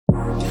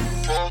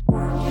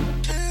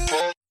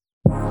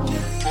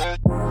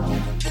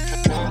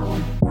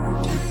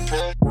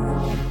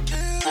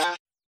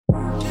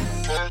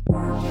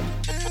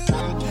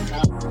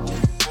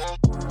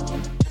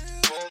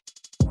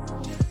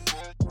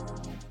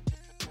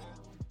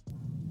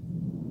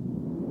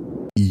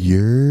You're...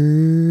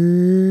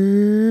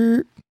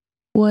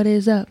 What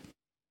is up?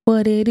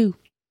 What it do?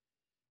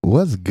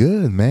 What's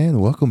good, man?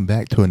 Welcome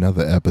back to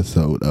another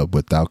episode of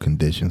Without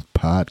Conditions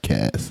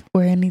podcast.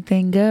 Where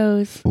anything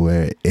goes.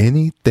 Where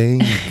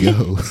anything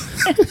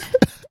goes.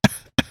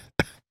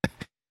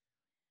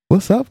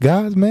 What's up,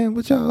 guys, man?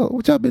 What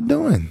y'all been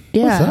doing?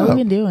 Yeah, What's how up? we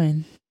been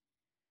doing?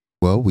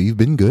 Well, we've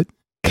been good.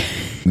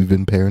 We've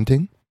been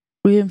parenting.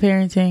 We've been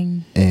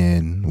parenting.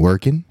 And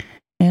working.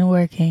 And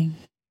working.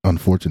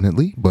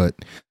 Unfortunately, but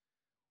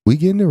we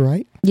getting it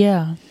right.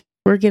 Yeah,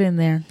 we're getting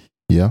there.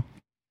 Yeah.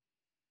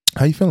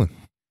 How you feeling?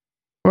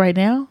 Right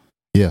now?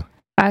 Yeah.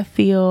 I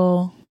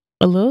feel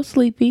a little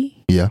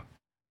sleepy. Yeah.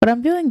 But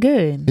I'm feeling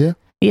good. Yeah.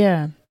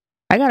 Yeah.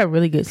 I got a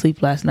really good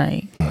sleep last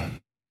night.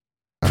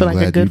 For like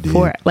a good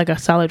a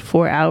solid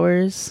 4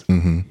 hours.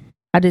 Mm-hmm.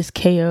 I just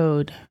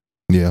KO'd.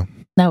 Yeah.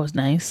 That was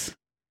nice.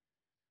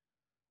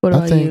 What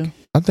about you?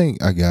 I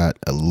think I got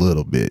a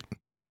little bit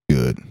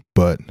good,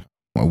 but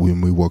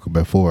when we woke up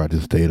at 4, I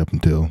just stayed up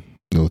until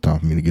it was time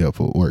for me to get up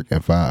for work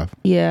at 5.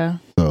 Yeah.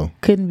 So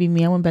couldn't be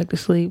me. I went back to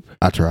sleep.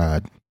 I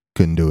tried.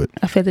 Couldn't do it.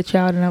 I fed the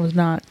child and I was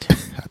not.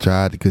 I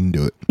tried. Couldn't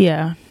do it.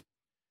 Yeah.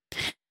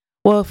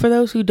 Well, for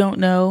those who don't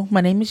know,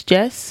 my name is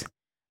Jess.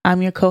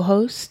 I'm your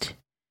co-host.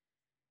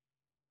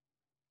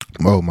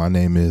 Oh, my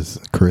name is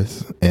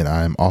Chris, and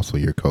I'm also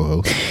your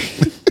co-host.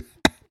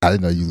 I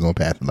didn't know you was going to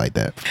pass it like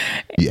that.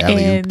 You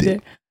alley-ooped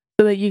it.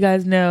 So that you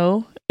guys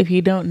know, if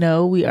you don't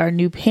know, we are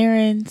new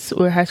parents.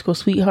 We're high school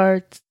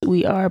sweethearts.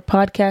 We are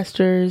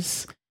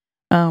podcasters,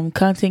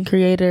 content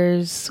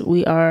creators.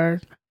 We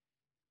are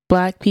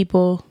Black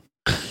people.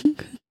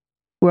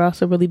 We're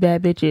also really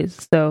bad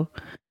bitches. So,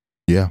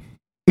 yeah.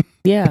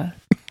 Yeah.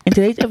 In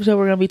today's episode,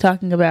 we're going to be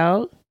talking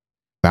about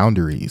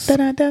boundaries.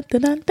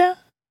 Da-da-da-da-da-da.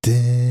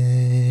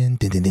 Din,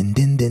 din, din, din,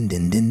 din, din,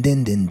 din,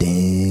 din, din,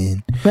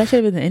 din. That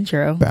should have been the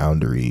intro.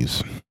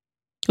 Boundaries.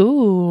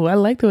 Ooh, I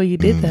like the way you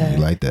did that. You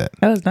like that?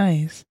 That was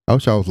nice. I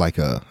wish I was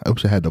I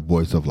wish I had the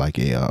voice of like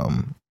a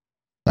An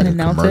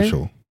announcer?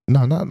 commercial.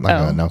 No, not like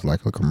an announcer,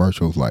 like a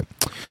commercial. It's like,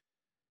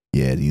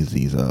 yeah, these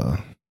You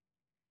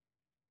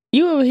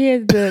over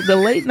here the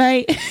late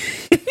night.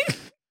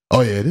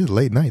 Oh yeah, it is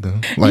late night though.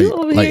 Like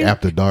here,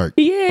 after dark.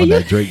 Yeah, on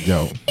that Drake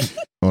joke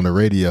on the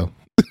radio.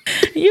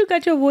 You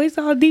got your voice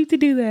all deep to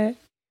do that.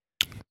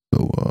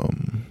 So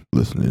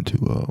listening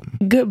to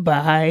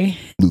Goodbye,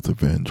 Luther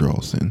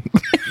Vandross.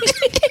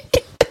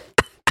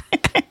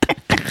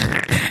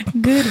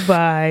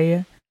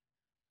 Goodbye.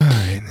 All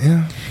right,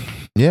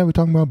 yeah. We're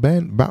talking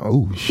about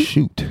oh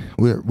shoot,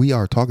 we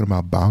are talking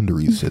about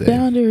boundaries today.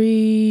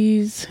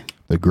 Boundaries.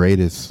 The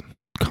greatest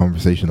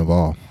conversation of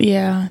all.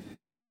 Yeah,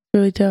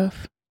 really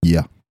tough.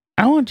 Yeah.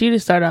 I want you to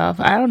start off.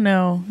 I don't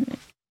know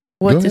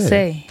what to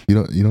say. You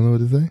don't know what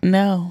to say?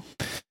 No.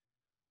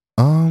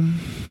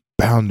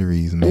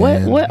 Boundaries,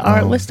 man.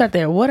 Let's start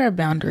there. What are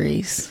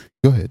boundaries?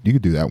 Go ahead. You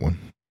could do that one.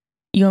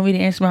 You want me to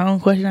answer my own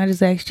question I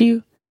just asked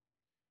you?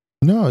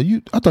 No,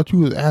 I thought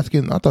you was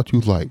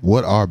like,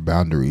 what are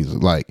boundaries?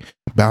 Like,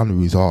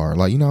 boundaries are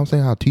like, you know what I'm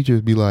saying? How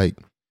teachers be like,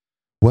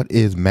 what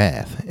is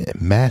math?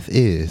 Math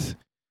is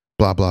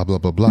blah, blah, blah,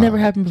 blah, blah. Never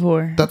happened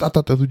before. I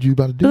thought that's what you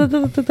about to do.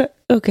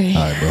 Okay.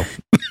 All right, bro.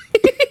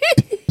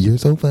 You're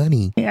so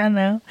funny. Yeah, I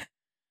know.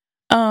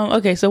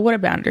 Okay, so what are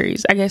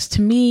boundaries? I guess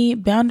to me,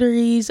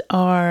 boundaries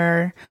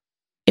are,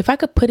 if I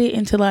could put it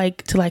into to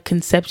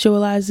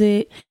conceptualize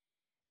it,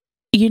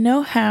 you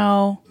know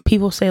how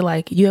people say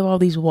like you have all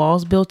these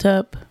walls built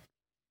up?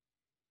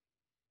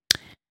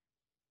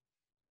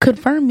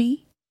 Confirm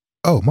me.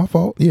 Oh, my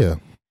fault. Yeah.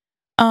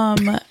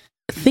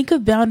 Think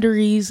of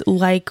boundaries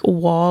like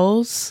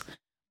walls,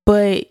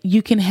 but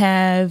you can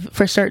have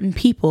for certain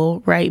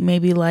people, right?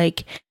 Maybe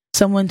like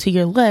someone to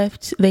your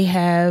left, they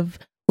have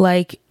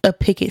like a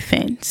picket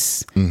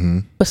fence,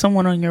 but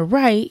someone on your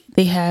right,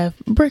 they have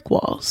brick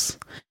walls.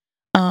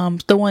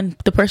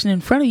 The person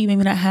in front of you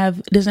maybe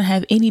doesn't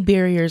have any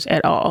barriers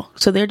at all.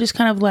 So they're just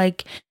kind of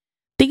like,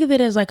 think of it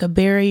as like a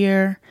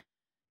barrier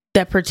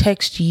that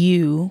protects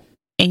you,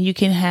 and you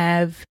can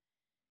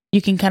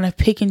kind of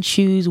pick and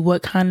choose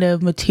what kind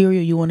of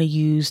material you want to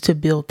use to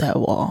build that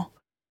wall.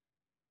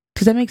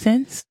 Does that make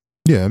sense?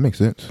 Yeah, it makes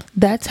sense.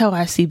 That's how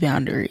I see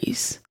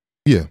boundaries.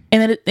 Yeah.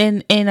 And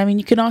I mean,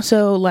 you can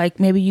also like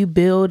maybe you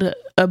build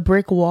a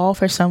brick wall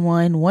for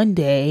someone one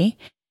day,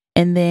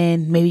 and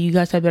then maybe you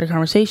guys have better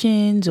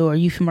conversations, or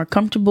you feel more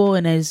comfortable,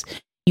 and as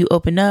you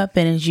open up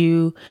and as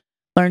you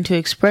learn to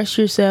express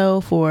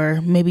yourself, or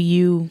maybe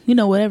you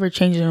whatever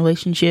changes in the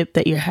relationship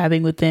that you're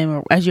having with them,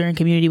 or as you're in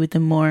community with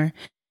them more,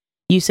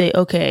 you say,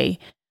 okay,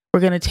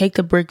 we're going to take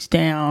the bricks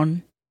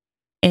down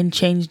and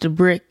change the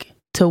brick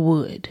to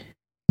wood.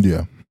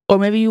 Yeah. Or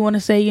maybe you want to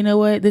say, you know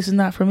what, this is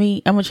not for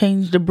me. I'm going to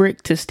change the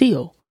brick to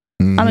steel.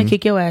 I'm going to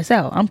kick your ass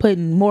out. I'm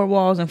putting more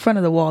walls in front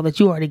of the wall that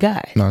you already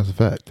got. No, that's a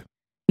fact.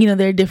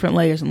 There are different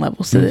layers and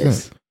levels to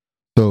this.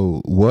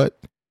 So what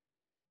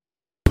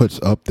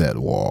puts up that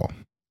wall,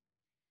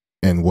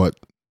 and what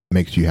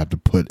makes you have to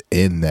put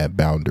in that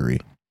boundary?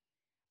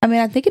 I mean,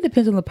 I think it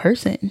depends on the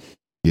person.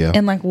 Yeah.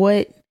 And like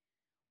what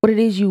it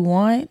is you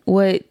want,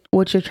 what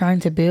what you're trying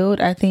to build.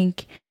 I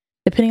think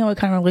depending on what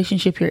kind of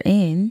relationship you're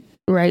in,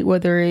 right?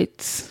 Whether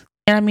it's,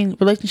 and I mean,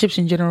 relationships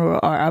in general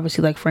are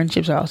obviously like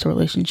friendships are also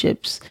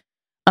relationships.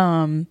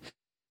 I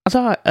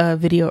saw a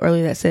video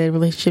earlier that said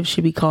relationships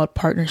should be called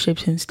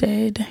partnerships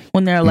instead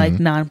when they're like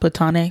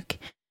non-platonic.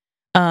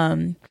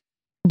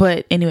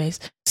 But anyways,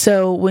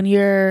 so when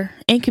you're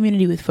in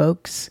community with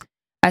folks,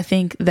 I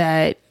think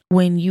that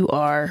when you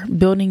are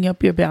building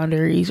up your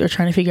boundaries or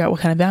trying to figure out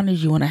what kind of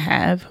boundaries you want to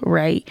have,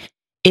 right?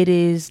 It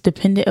is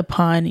dependent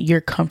upon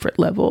your comfort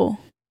level,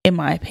 in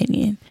my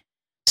opinion.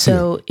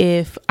 So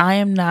if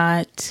I'm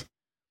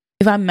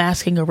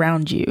masking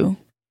around you,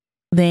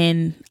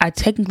 then I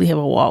technically have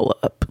a wall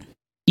up.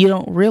 You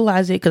don't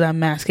realize it because I'm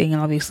masking,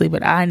 obviously,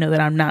 but I know that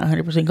I'm not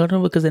 100%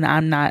 comfortable because then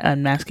I'm not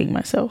unmasking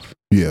myself.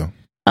 Yeah.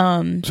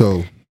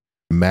 So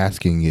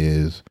masking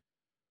is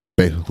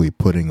basically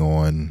putting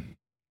on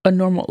a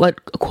normal, like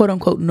a quote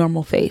unquote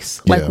normal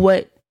face, like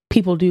what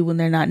people do when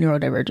they're not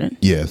neurodivergent.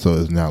 Yeah. So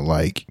it's not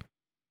like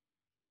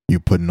you're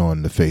putting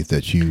on the face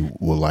that you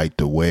would like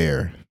to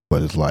wear,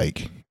 but it's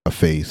like a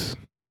face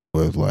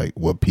where it's like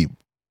what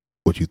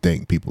you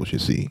think people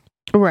should see.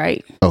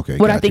 Right. Okay.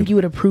 What I think you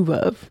would approve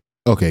of.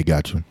 Okay,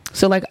 got you.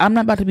 So like I'm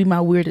not about to be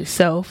my weirdest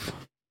self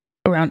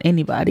around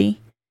anybody.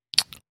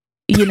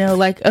 You know,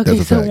 like okay,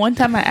 so fact. One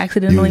time I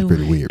accidentally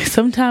pretty weird.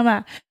 One time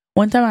I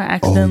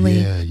accidentally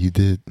Oh, yeah, you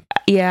did.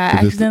 Yeah,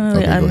 I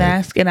accidentally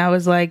unmasked and I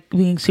was like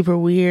being super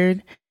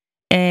weird.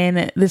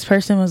 And this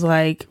person was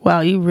like,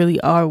 "Wow, you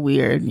really are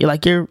weird.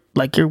 You're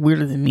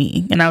weirder than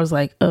me." And I was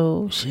like,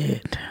 "Oh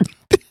shit."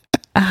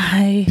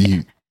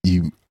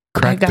 You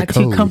cracked the code. I got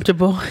too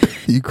comfortable.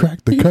 You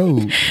cracked the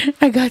code.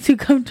 I got too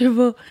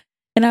comfortable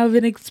and I've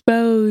been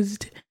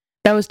exposed.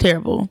 That was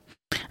terrible.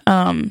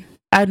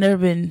 I've never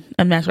been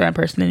unmasked around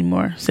person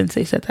anymore since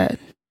they said that.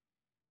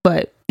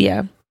 But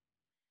yeah.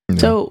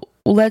 So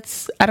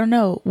I don't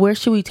know, where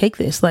should we take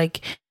this?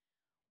 Like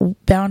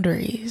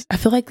boundaries. I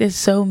feel like there's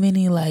so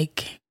many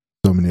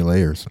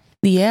layers.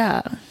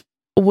 Yeah.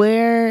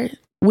 When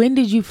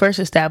did you first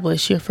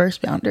establish your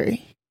first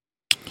boundary?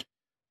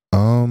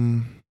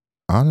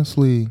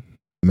 Honestly,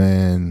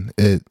 man,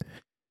 it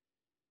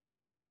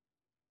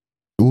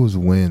was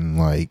when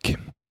like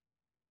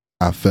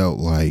I felt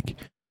like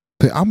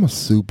I'm a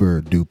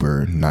super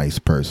duper nice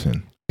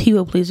person.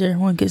 People pleaser,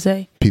 one could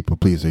say. People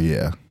pleaser,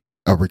 yeah.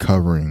 A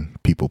recovering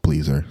people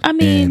pleaser. I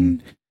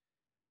mean,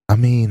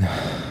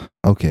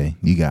 okay,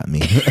 you got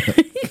me.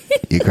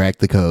 You cracked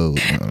the code.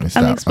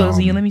 I'm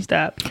exposing you. Let me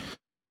stop.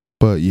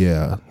 But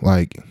yeah,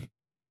 like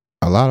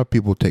a lot of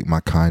people take my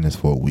kindness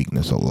for a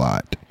weakness a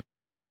lot.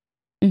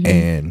 Mm-hmm.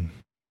 And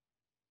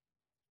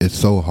it's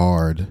so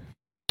hard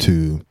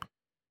to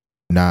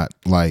not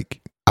like,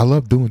 I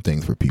love doing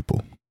things for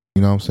people.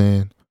 You know what I'm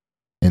saying?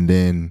 And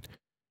then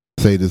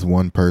say this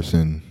one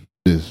person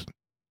just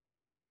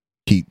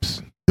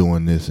keeps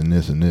doing this and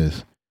this and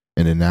this.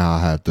 And then now I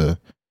have to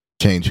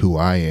change who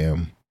I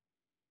am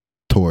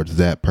towards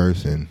that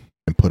person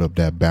and put up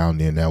that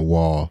boundary and that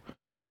wall.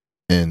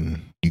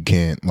 And you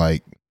can't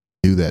like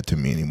do that to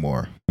me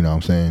anymore. You know what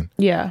I'm saying?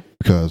 Yeah.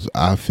 Because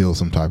I feel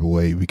some type of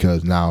way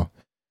because now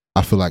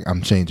I feel like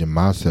I'm changing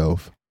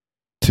myself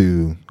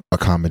to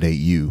accommodate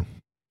you.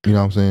 You know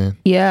what I'm saying?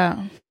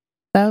 Yeah.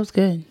 That was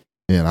good.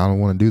 And I don't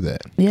want to do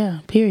that. Yeah,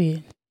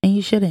 period. And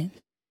you shouldn't.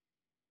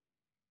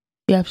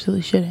 You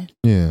absolutely shouldn't.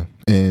 Yeah.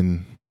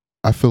 And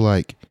I feel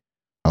like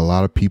a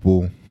lot of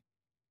people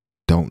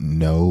don't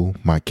know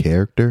my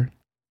character.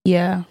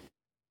 Yeah.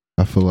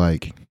 I feel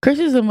like Chris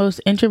is the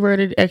most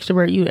introverted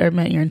extrovert you ever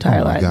met in your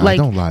entire life. God, like,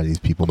 don't lie to these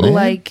people, man.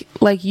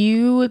 Like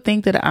you would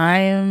think that I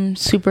am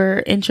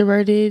super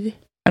introverted.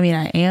 I mean,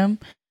 I am.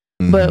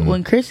 Mm-hmm. But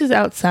when Chris is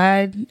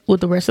outside with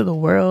the rest of the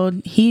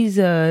world, he's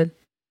a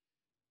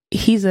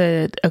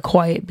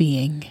quiet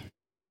being.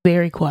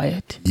 Very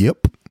quiet.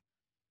 Yep.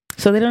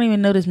 So they don't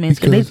even know this man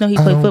because they just know he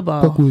played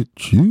football. Fuck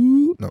with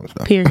you. No, it's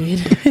not. Period.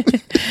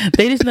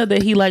 They just know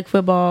that he liked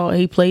football,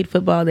 he played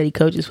football, that he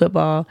coaches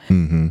football.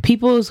 Mm-hmm.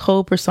 People's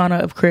whole persona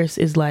of Chris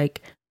is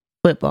like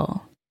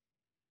football.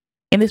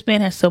 And this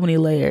man has so many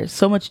layers,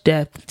 so much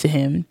depth to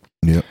him.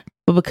 Yep.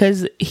 But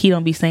because he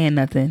don't be saying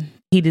nothing,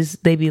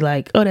 they be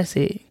like, oh, that's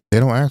it. They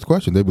don't ask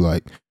questions. They be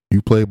like,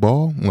 you play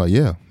ball? I'm like,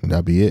 yeah, and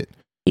that'd be it.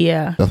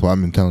 Yeah. That's why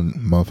I've been telling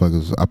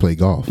motherfuckers I play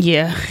golf.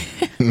 Yeah.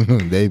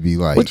 They be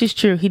like, which is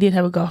true. He did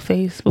have a golf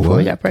face before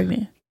he got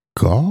pregnant.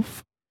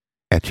 Golf?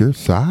 At your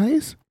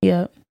size?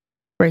 Yep.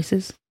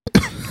 Braces.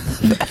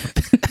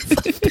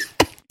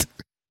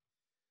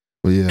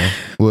 Well, yeah.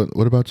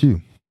 What about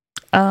you?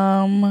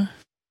 I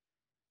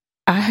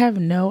have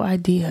no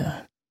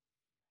idea.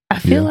 I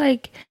feel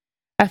like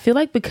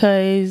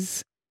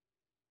because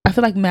I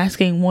feel like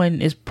masking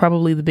one is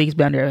probably the biggest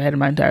boundary I've had in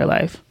my entire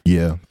life.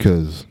 Yeah,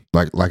 because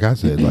like I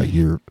said, like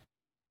you're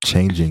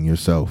changing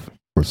yourself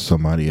for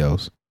somebody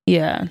else.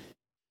 Yeah.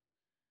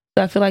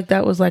 So I feel like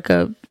that was like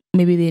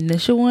maybe the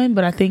initial one,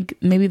 but I think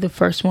maybe the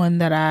first one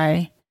that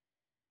I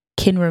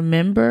can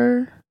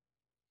remember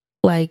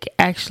like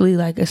actually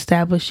like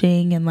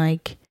establishing and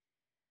like,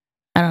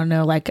 I don't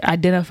know, like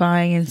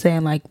identifying and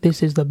saying like,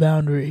 this is the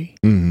boundary.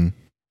 Mm-hmm.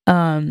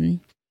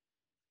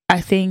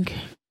 I think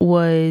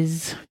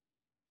was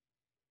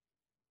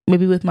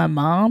maybe with my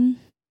mom.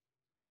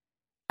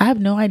 I have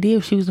no idea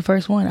if she was the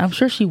first one. I'm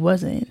sure she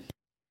wasn't.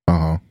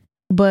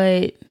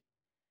 But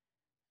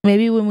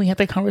maybe when we had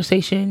the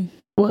conversation,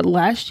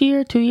 last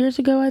year, 2 years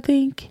ago, I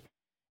think,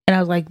 and I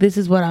was like, this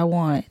is what I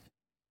want.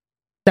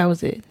 That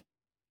was it.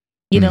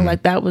 You know,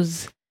 like that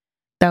was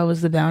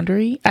the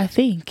boundary, I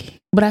think.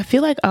 But I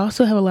feel like I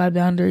also have a lot of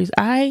boundaries.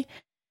 Going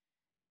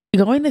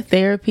to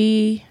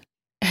therapy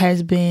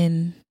has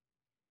been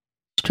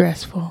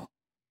stressful.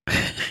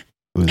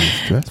 Was it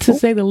stressful? To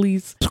say the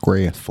least.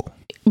 Stressful.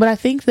 But I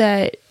think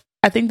that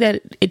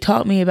it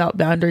taught me about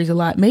boundaries a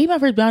lot. Maybe my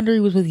first boundary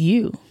was with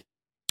you.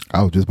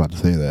 I was just about to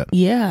say that.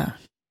 Yeah.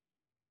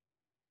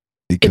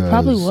 Because, it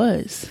probably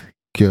was.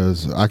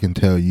 Because I can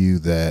tell you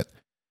that,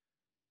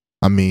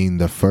 I mean,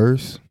 the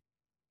first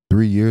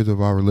 3 years of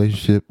our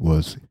relationship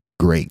was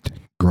great,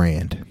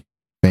 grand,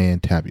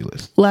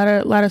 fantabulous. A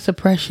lot of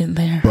suppression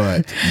there.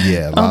 But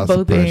yeah, a lot of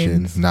suppression.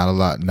 Ends. Not a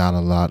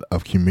lot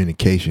of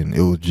communication.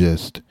 It was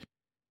just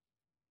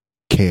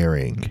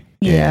caring.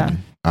 Yeah.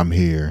 And I'm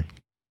here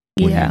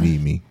when you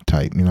need me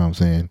type. You know what I'm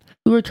saying?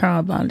 We were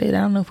trauma bonded. I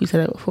don't know if we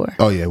said that before.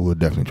 Oh yeah, we were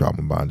definitely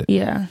trauma bonded.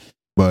 Yeah.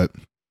 But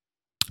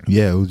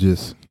yeah, it was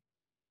just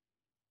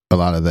a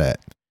lot of that.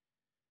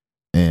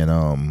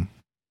 And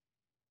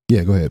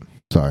yeah, go ahead.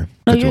 Sorry.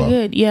 No, you're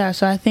good. Yeah.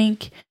 So I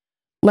think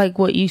like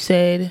what you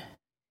said,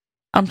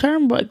 I'm trying to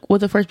remember like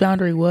what the first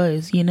boundary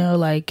was, you know,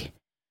 like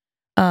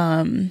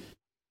I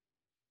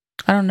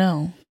don't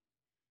know.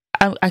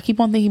 I keep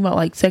on thinking about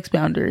like sex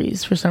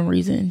boundaries for some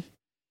reason.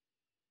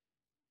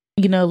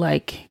 You know,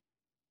 like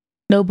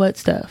no butt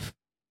stuff,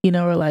 you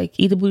know, or like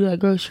eat the booty like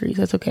groceries.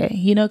 That's okay.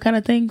 You know, kind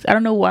of things. I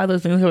don't know why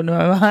those things go into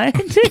my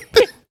mind.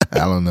 I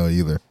don't know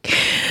either.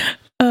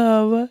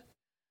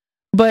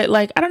 But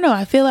like, I don't know.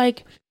 I feel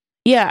like,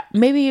 yeah,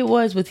 maybe it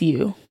was with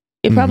you.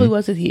 It probably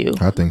was with you.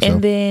 I think so.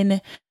 And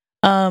then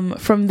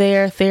from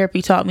there,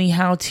 therapy taught me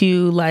how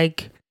to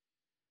like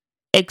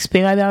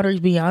expand my boundaries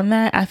beyond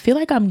that. I feel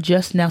like I'm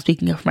just now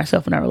speaking up for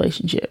myself in our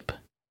relationship.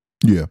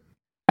 Yeah.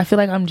 I feel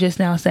like I'm just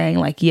now saying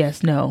like,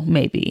 yes, no,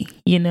 maybe,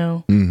 you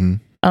know?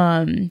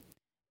 And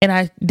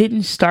I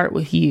didn't start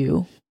with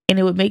you. And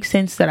it would make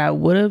sense that I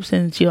would have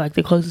since you're like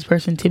the closest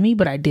person to me,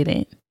 but I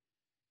didn't.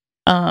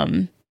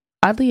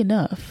 Oddly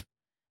enough,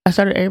 I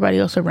started everybody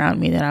else around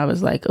me that I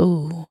was like,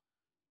 oh,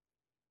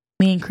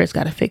 me and Chris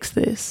got to fix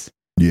this.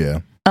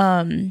 Yeah.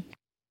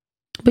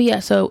 But yeah,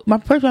 so my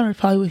first boundary was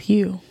probably with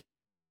you.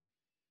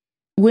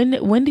 When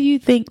do you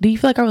feel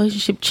like our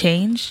relationship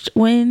changed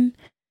when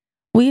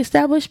we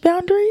established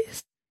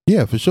boundaries?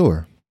 Yeah, for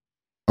sure.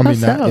 I mean,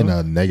 not in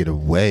a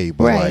negative way,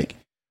 but like,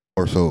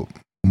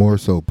 more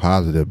so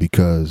positive,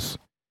 because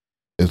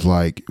it's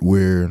like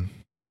we're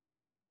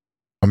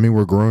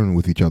growing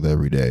with each other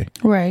every day.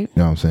 Right. You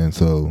know what I'm saying?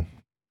 So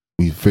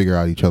we figure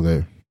out each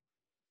other.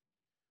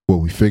 Well,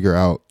 we figure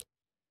out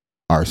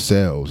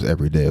ourselves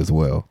every day as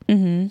well.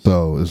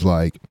 So it's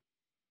like,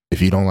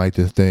 if you don't like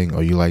this thing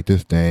or you like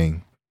this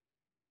thing,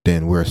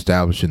 then we're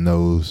establishing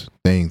those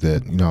things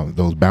that, you know,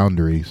 those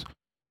boundaries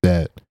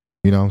that,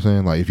 you know what I'm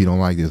saying? Like, if you don't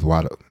like this,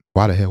 why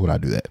the hell would I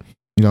do that?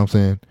 You know what I'm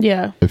saying?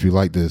 Yeah. If you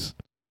like this,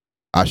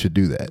 I should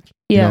do that.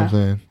 Yeah. You know what I'm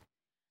saying?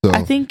 So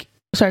I think,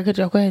 sorry, cut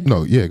you off. Go ahead.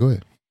 No, yeah, go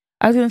ahead.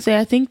 I was going to say,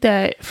 I think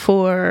that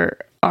for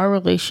our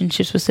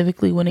relationship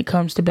specifically, when it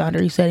comes to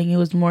boundary setting, it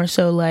was more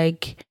so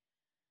like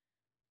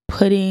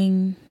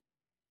putting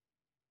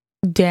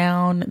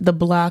down the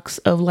blocks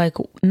of like,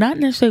 not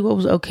necessarily what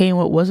was okay and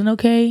what wasn't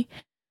okay,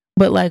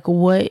 but like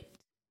what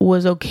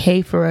was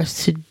okay for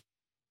us to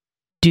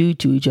do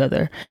to each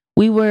other.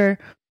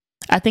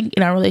 I think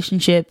in our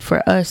relationship,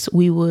 for us,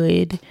 we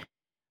would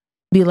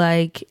be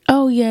like,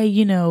 oh yeah,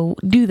 you know,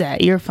 do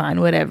that, you're fine,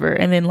 whatever.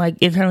 And then like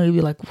internally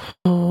be like,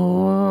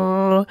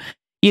 oh,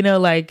 you know,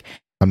 like,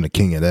 I'm the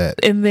king of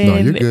that. And then no,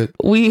 you're good.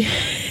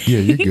 Yeah,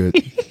 you're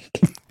good.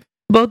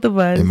 Both of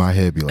us. In my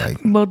head be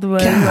like, both of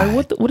us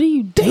like, what are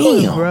you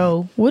doing,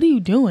 bro? What are you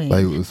doing?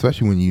 Like,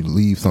 especially when you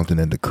leave something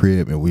in the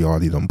crib and we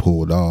already done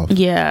pulled off.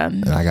 Yeah.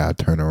 And I gotta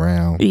turn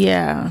around.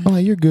 Yeah. I'm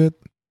like, you're good.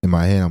 In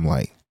my head, I'm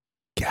like,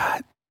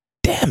 God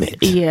damn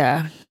it.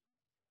 Yeah.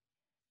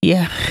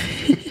 Yeah.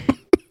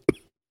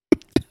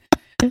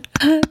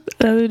 The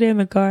other day in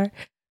the car,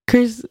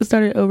 Chris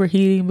started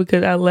overheating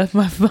because I left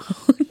my phone.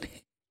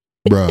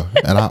 Bruh,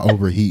 and I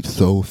overheat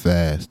so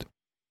fast.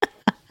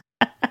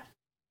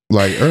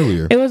 Like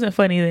earlier. It wasn't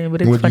funny then,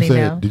 but it's funny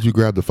now. Did you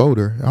grab the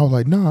folder? I was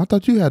like, no, I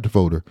thought you had the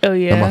folder. Oh,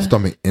 yeah. And my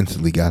stomach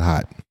instantly got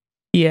hot.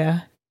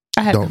 Yeah.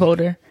 I had the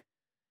folder.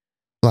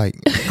 Like,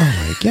 oh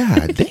my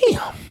God,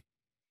 damn.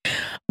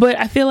 But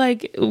I feel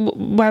like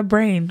my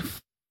brain,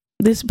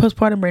 this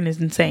postpartum brain is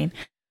insane.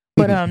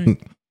 But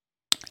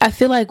I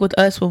feel like with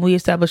us, when we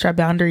established our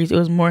boundaries, it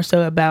was more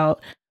so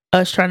about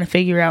us trying to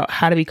figure out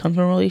how to be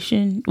comfortable in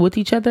relation with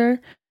each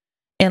other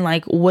and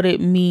like what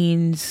it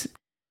means.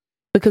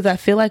 Because I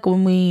feel like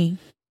when we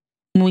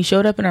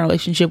showed up in our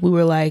relationship, we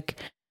were like,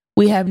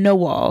 we have no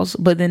walls,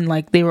 but then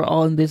like they were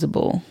all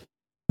invisible.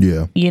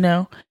 Yeah. You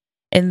know?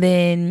 And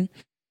then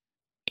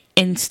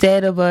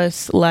instead of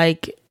us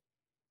like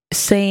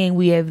saying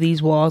we have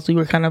these walls, we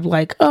were kind of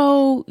like,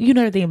 oh, you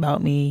know everything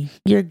about me,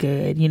 you're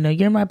good, you know,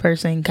 you're my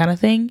person kind of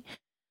thing.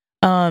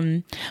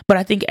 But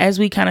I think as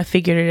we kind of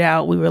figured it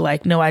out, we were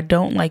like, no, I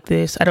don't like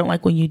this. I don't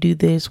like when you do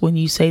this, when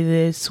you say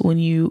this, when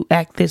you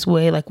act this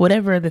way, like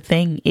whatever the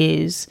thing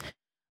is.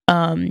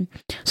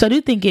 So I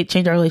do think it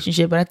changed our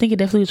relationship, but I think it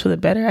definitely was for the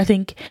better. I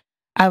think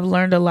I've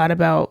learned a lot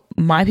about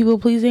my people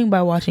pleasing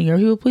by watching your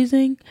people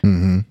pleasing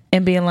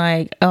and being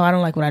like, oh, I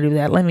don't like when I do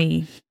that. Let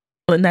me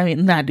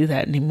not do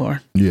that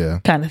anymore. Yeah.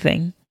 Kind of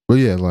thing. But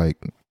yeah, like,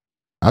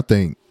 I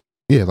think,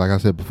 yeah, like I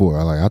said before,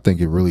 I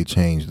think it really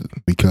changed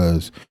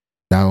because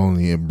not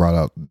only it brought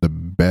out the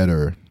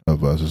better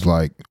of us, it's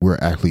like we're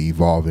actually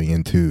evolving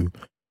into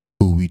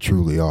who we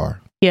truly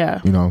are. Yeah.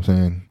 You know what I'm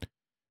saying?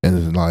 And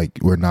it's like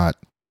we're not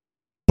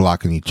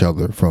blocking each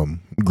other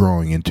from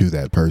growing into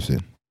that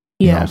person.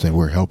 You know what I'm saying?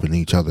 We're helping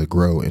each other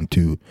grow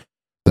into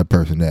the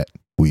person that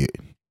we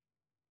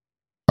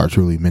are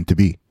truly meant to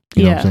be.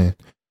 You know what I'm saying?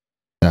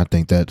 And I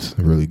think that's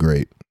really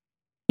great.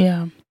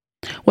 Yeah.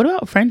 What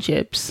about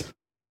friendships?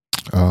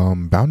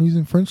 Boundaries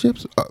in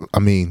friendships? I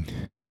mean,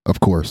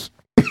 of course.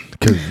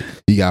 Because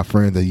you got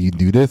friends that you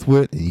do this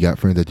with, and you got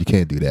friends that you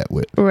can't do that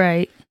with.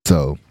 Right.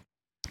 So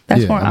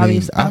that's more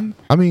obvious.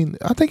 I mean,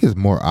 I think it's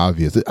more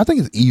obvious. I think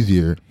it's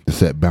easier to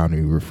set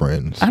boundaries with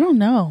friends. I don't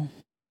know.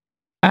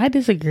 I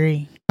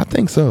disagree. I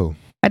think so.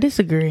 I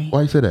disagree.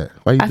 Why you say that?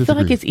 Why you disagree? I feel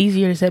like it's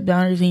easier to set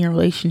boundaries in your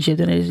relationship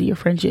than it is in your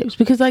friendships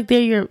because like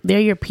they're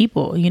your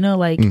people, you know,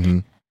 like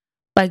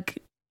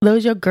like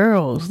those your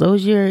girls,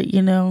 those your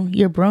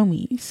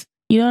bromies.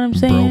 You know what I'm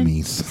saying?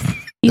 Bromies.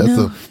 That's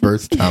the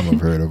first time I've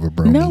heard of a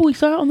bromie. No, we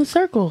saw it on The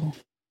Circle.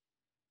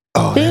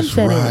 Oh, that's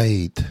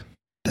right.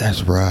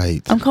 That's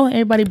right. I'm calling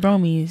everybody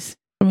bromies.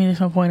 I mean, at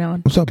some point on.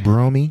 What's up,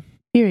 bromie?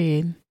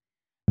 Period.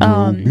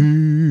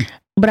 Bromie.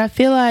 But I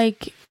feel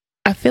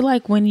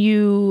like when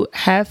you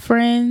have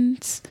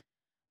friends,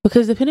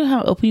 because depending on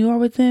how open you are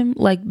with them,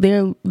 like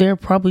there are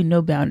probably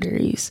no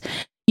boundaries.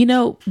 You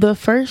know, the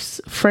first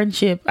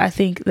friendship I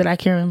think that I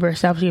can remember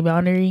establishing a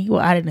boundary.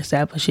 Well, I didn't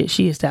establish it;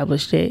 she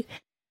established it.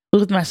 It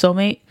was with my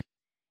soulmate,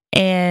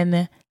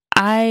 and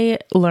I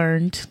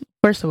learned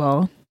first of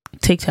all,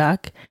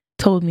 TikTok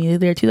told me that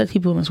there are two types of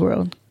people in this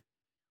world.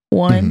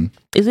 One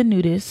is a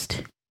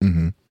nudist.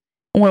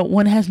 Well,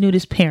 one has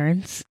nudist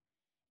parents,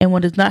 and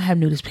one does not have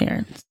nudist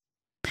parents.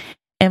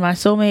 And my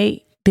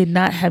soulmate did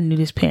not have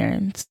nudist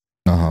parents.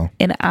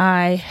 And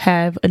I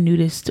have a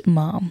nudist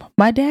mom.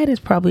 My dad is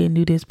probably a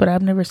nudist, but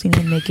I've never seen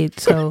him naked.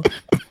 So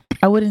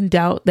I wouldn't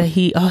doubt that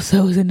he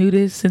also is a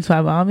nudist since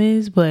my mom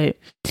is. But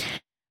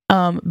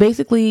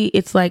basically,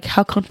 it's like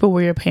how comfortable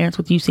were your parents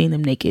with you seeing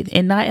them naked?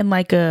 And not in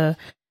like a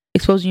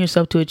exposing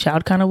yourself to a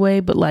child kind of way,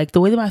 but like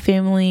the way that my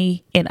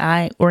family and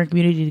I were in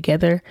community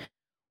together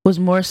was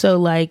more so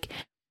like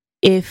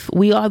if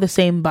we all have the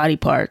same body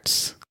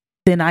parts,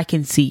 then I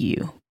can see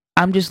you.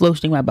 I'm just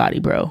lotioning my body,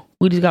 bro.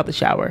 We just got the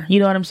shower. You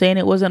know what I'm saying?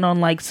 It wasn't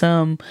on like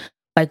some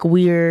like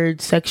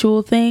weird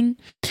sexual thing.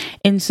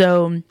 And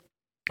so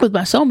with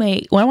my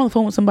soulmate, when I'm on the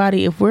phone with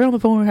somebody, if we're on the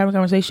phone and we're having a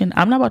conversation,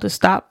 I'm not about to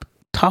stop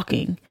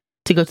talking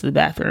to go to the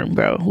bathroom,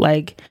 bro.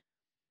 Like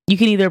you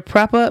can either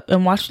prop up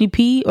and watch me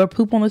pee or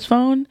poop on this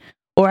phone,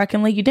 or I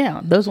can lay you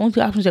down. Those are the only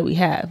two options that we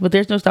have, but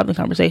there's no stopping the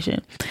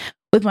conversation.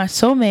 With my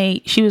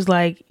soulmate, she was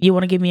like, you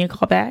want to give me a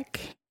call back?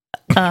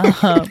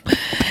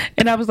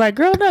 And I was like,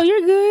 girl, no,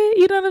 you're good.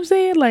 You know what I'm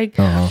saying? Like,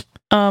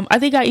 I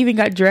think I even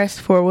got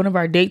dressed for one of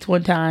our dates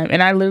one time,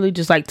 and I literally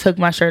just like took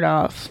my shirt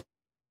off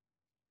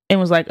and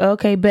was like,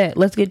 okay, bet,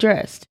 let's get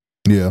dressed.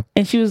 Yeah.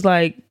 And she was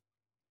like,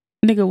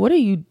 nigga, what are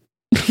you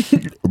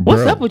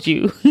what's up with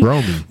you?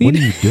 Bromie, what are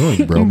you doing,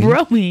 bromie?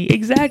 Bromie,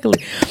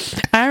 exactly.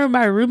 I remember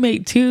my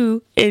roommate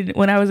too, and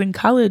when I was in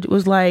college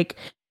was like,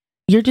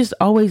 you're just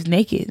always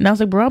naked. And I was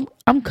like, bro,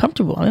 I'm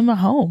comfortable. I'm in my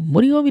home.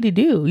 What do you want me to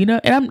do? You know,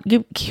 and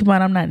keep in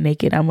mind, I'm not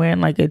naked. I'm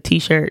wearing like a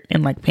t-shirt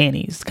and like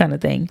panties kind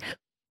of thing,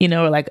 you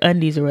know, or like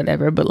undies or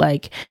whatever. But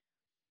like,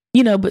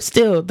 you know, but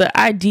still the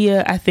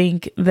idea, I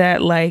think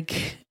that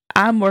like,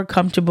 I'm more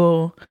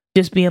comfortable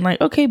just being like,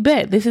 okay,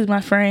 bet this is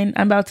my friend.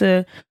 I'm about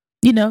to,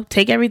 you know,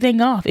 take everything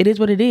off. It is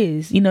what it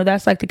is. You know,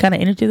 that's like the kind of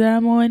energy that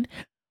I'm on.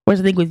 Whereas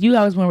I think with you,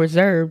 I was more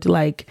reserved,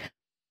 like,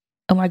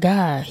 oh my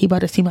God, he about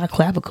to see my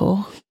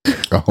clavicle.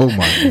 Oh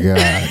my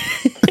God.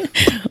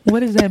 What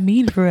does that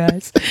mean for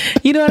us?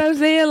 You know what I'm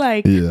saying?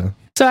 Like, yeah.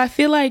 So I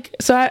feel like,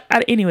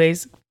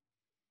 anyways,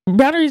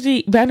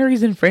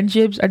 boundaries in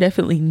friendships are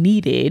definitely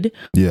needed,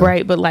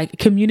 right? But like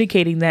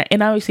communicating that,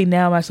 and obviously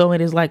now my soulmate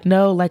is like,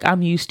 no, like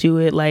I'm used to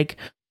it. Like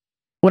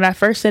when I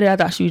first said it, I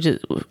thought she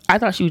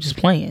was just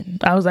playing.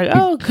 I was like,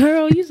 oh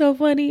girl, you so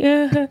funny.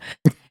 And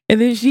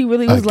then she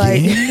really was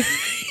like,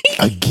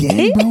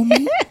 again,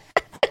 bromie?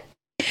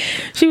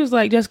 She was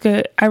like,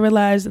 Jessica, I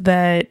realized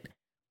that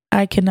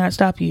I cannot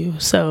stop you.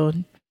 So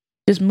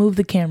just move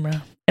the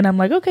camera. And I'm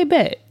like, okay,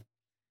 bet.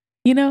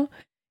 You know,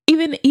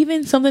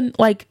 even something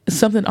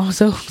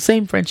also,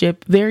 same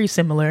friendship, very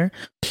similar,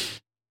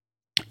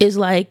 is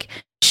like,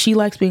 she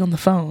likes being on the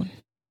phone.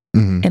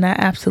 And I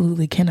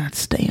absolutely cannot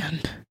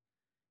stand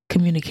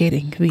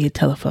communicating via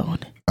telephone.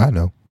 I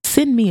know.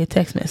 Send me a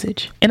text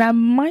message and I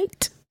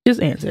might just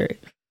answer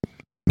it.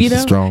 You It's know,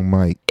 a strong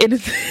mic. it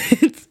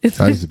is.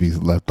 I used to be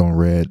left on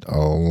red a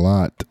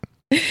lot.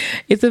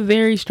 It's a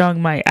very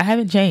strong mic. I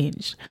haven't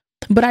changed,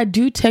 but I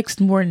do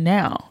text more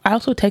now. I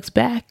also text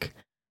back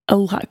a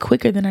lot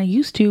quicker than I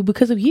used to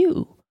because of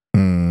you.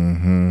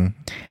 Mm-hmm.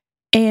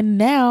 And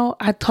now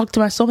I talk to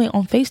my soulmate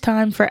on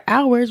FaceTime for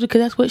hours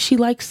because that's what she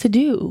likes to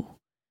do.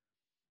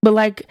 But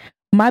like,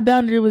 my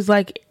boundary was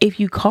like, if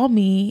you call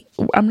me,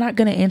 I'm not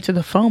going to answer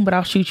the phone, but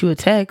I'll shoot you a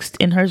text.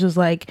 And hers was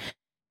like,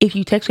 if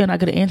you text me, I'm not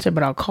going to answer,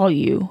 but I'll call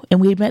you. And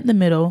we met in the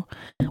middle.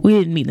 We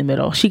didn't meet in the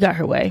middle. She got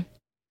her way.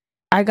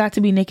 I got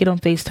to be naked on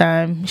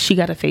FaceTime. She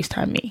got to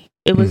FaceTime me.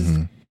 It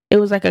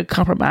was like a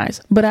compromise.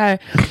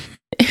 But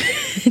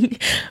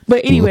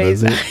but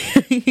anyways,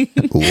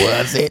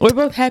 Was it? We're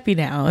both happy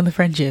now in the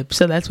friendship,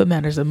 so that's what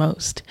matters the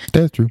most.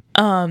 That's true.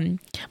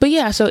 But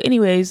yeah, so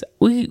anyways,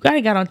 we kind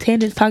of got on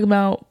tangents talking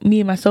about me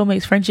and my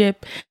soulmate's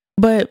friendship.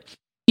 But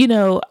you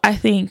know, I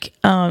think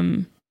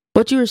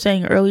what you were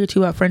saying earlier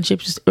too about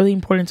friendships is really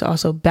important to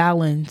also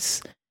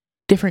balance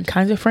different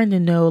kinds of friends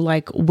and know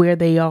like where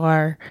they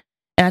are.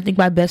 And I think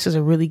my best is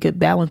a really good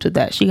balance with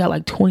that. She got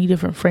like 20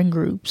 different friend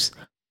groups,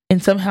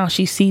 and somehow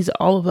she sees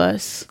all of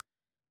us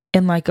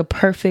in like a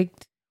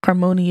perfect,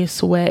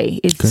 harmonious way.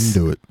 Couldn't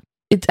do it.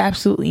 It's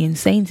absolutely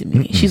insane to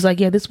me. She's like,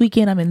 yeah, this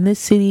weekend I'm in this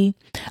city.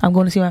 I'm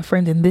going to see my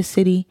friends in this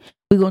city.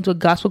 We're going to a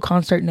gospel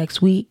concert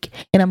next week,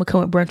 and I'm going to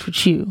come at brunch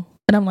with you.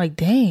 And I'm like,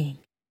 dang,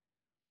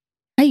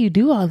 how you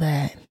do all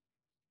that?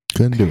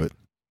 Couldn't do it.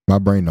 My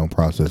brain don't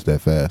process that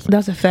fast.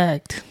 That's a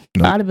fact.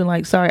 Nope. I'd have been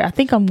like, sorry, I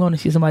think I'm going to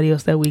see somebody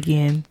else that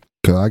weekend.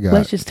 Cause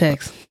Let's just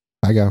text.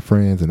 I got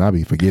friends, and I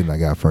be forgetting I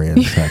got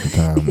friends half the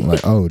time. I'm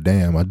like, oh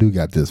damn, I do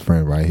got this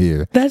friend right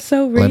here. That's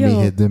so real. Let me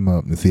hit them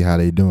up and see how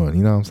they doing.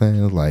 You know what I'm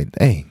saying? It's like,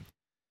 dang,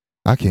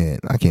 I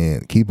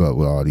can't keep up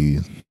with all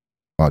these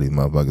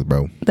motherfuckers,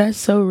 bro. That's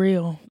so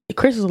real.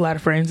 Chris has a lot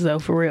of friends though,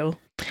 for real.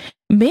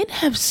 Men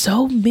have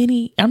so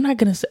many. I'm not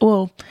gonna say.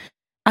 Well,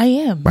 I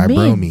am. My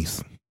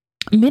bromies.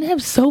 Men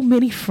have so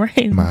many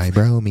friends. My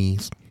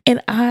bromies.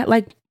 And I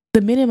like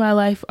the men in my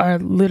life are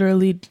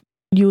literally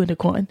you and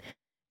Daquan.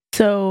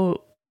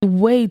 So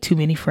way too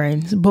many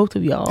friends, both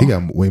of y'all. He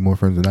got way more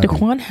friends than I do.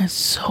 Daquan has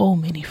so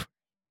many friends.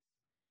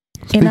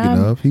 Speaking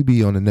of, he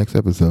be on the next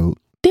episode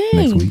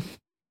next week.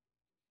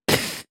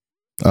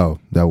 Oh,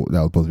 that was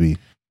supposed to be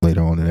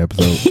later on in the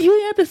episode. You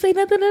didn't have to say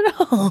nothing at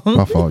all.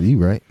 My fault. You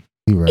right.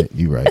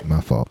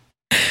 My fault.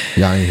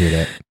 Y'all ain't hear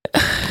that.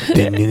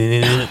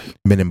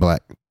 Men in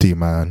Black to your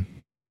mind.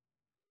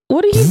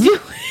 What are you doing?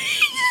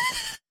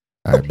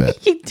 I bet.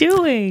 What are you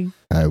doing?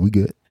 All right, we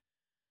good.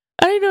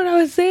 I didn't know what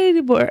I was saying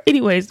anymore.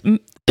 Anyways,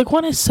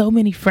 Daquan has so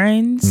many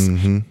friends,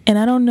 and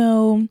I don't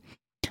know.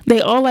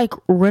 They all like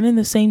run in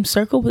the same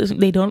circle, but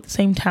they don't at the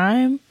same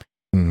time.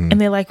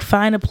 And they like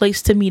find a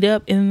place to meet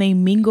up, and then they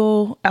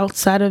mingle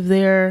outside of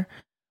their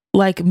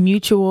like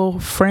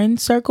mutual friend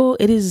circle.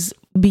 It is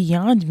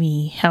beyond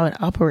me how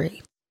it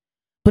operates,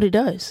 but it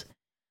does.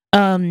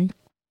 And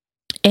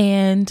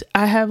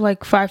I have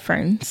like 5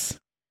 friends,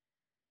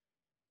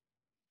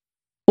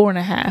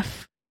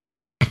 4.5.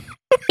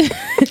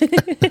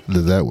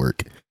 Does that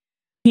work?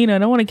 You know, I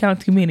don't want to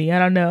count too many. I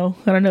don't know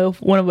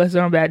if one of us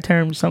are on bad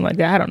terms or something like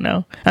that. I don't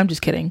know. I'm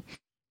just kidding.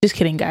 Just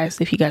kidding,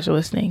 guys, if you guys are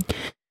listening.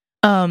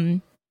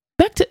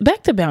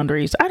 Back to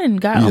boundaries. I didn't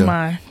got on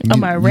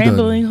my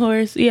rambling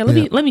horse. Yeah,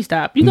 let me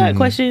stop. You got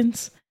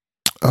questions?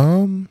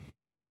 I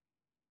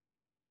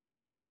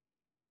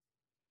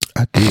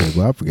did,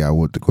 but I forgot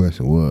what the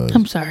question was.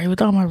 I'm sorry,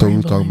 with all my So rambling. we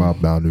were talking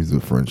about boundaries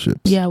of friendships.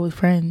 Yeah, with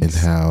friends. And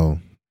how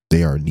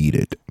they are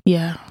needed.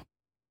 Yeah.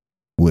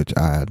 Which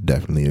I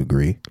definitely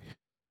agree.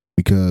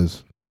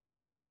 Because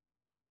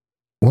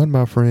one of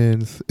my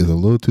friends is a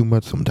little too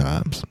much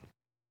sometimes.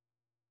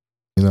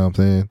 You know what I'm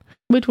saying?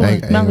 Which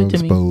one? Mouth it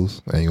to me.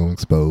 I ain't gonna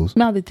expose.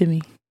 Mouth it to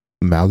me.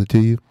 Mouth it to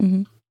you?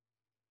 Mm-hmm.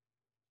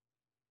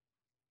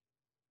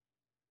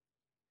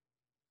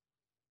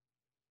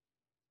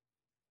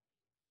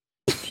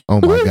 Oh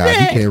my God,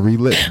 you can't read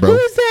lips, bro.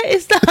 Who's that?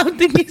 Stop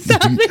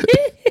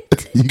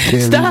it. You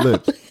can't Stop. read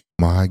lips.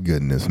 My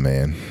goodness,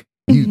 man.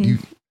 You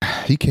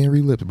can't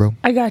read lips, bro.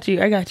 I got you.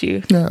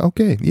 Yeah,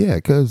 okay. Yeah,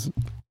 because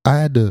I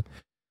had to.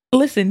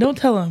 Listen, don't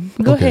tell him.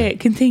 Go ahead.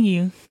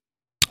 Continue.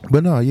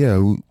 But no, yeah,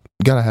 we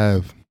gotta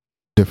have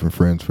different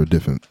friends for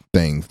different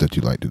things that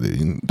you like to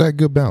do. That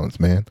good balance,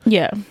 man.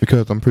 Yeah.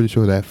 Because I'm pretty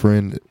sure that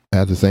friend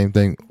has the same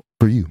thing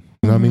for you.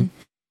 You know what I mean?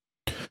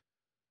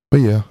 But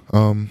yeah.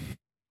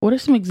 What are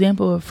some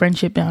examples of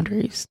friendship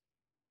boundaries?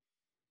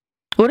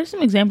 What are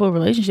some examples of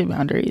relationship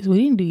boundaries? We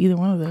didn't do either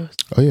one of those.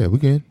 Oh yeah, we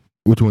can.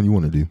 Which one you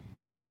want to do?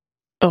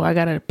 Oh, I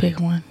gotta pick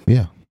one.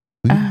 Yeah.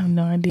 I have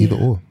no idea. Either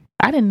or.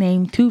 I didn't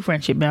name 2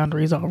 friendship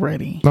boundaries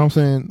already. No, I'm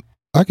saying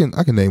I can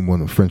name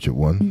one, a friendship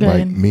one. Go like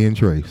ahead. me and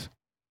Trace,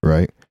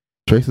 right?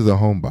 Trace is a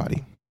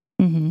homebody,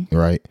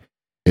 right?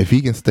 If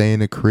he can stay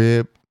in the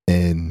crib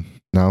and,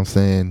 know what I'm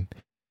saying,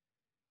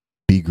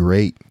 be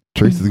great,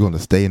 Trace is going to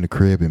stay in the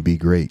crib and be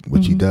great,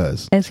 which he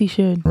does. As he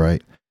should.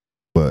 Right?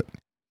 But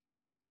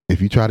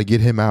if you try to get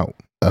him out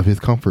of his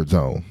comfort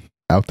zone,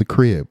 out the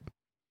crib,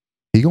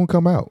 he gonna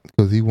come out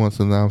because he wants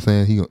to. Now I'm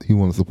saying he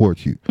want to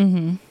support you.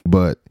 Mm-hmm.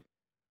 But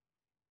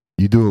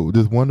you do it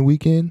this one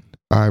weekend.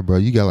 All right, bro.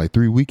 You got like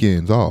 3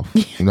 weekends off.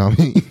 You know what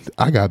I mean?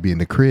 I gotta be in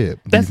the crib.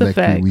 That's these a next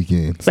fact. 3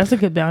 weekends. That's a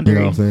good boundary. You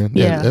know what I'm saying?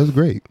 Yeah. That's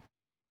great.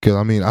 Because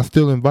I mean, I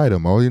still invite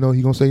him. All you know,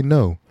 he gonna say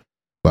no,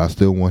 but I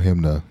still want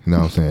him to. You know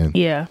what I'm saying?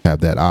 Yeah. Have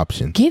that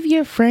option. Give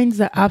your friends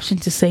the option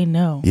to say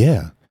no.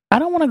 Yeah. I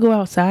don't want to go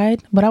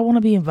outside, but I want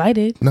to be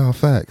invited. No,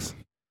 facts.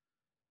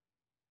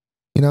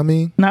 You know what I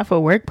mean? Not for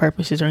work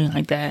purposes or anything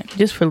like that.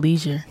 Just for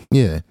leisure.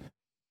 Yeah.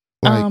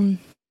 Like,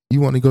 you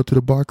want to go to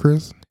the bar,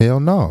 Chris? Hell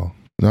no.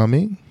 You know what I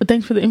mean? But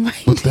thanks for the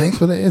invite. Well, thanks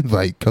for the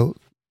invite, coach.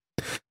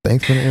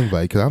 Thanks for the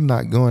invite, because I'm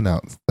not going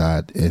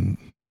outside in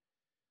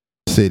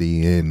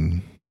city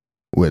and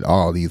with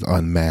all these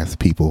unmasked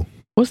people.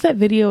 What's that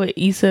video at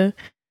Issa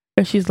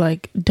where she's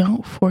like,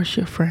 don't force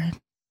your friend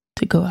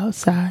to go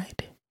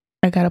outside.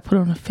 I got to put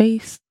on a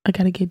face. I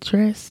got to get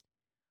dressed.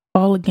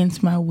 All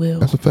against my will.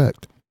 That's a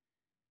fact.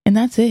 And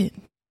that's it.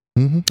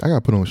 I got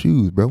to put on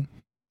shoes, bro.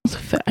 That's a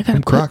fact. I got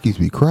Them Crockies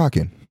be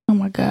crocking. Oh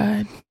my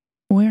God.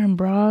 Wearing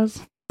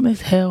bras.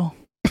 That's hell.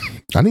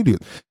 I need to,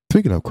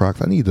 speaking of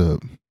Crocs, I need to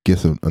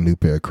get a new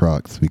pair of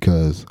Crocs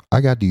because I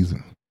got these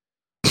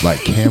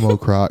like camo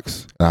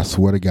Crocs. And I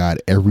swear to God,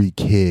 every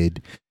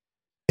kid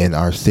in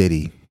our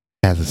city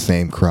has the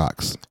same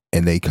Crocs.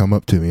 And they come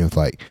up to me and it's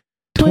like,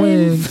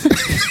 twins.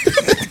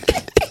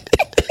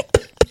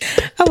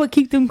 I would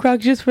keep them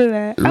Crocs just for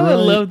that. I would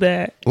love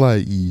that.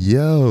 Like,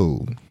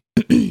 yo.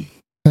 Yeah,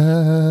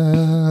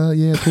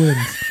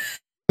 twins.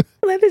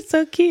 That is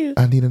so cute.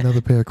 I need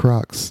another pair of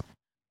Crocs.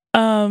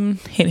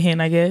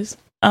 Hint, I guess.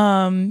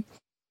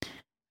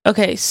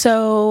 Okay,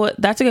 so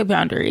that's a good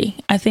boundary.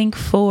 I think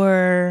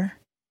for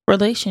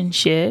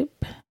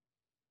relationship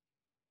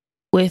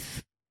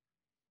with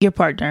your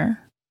partner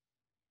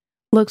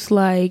looks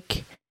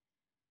like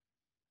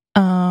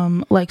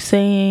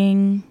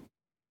saying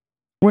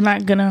we're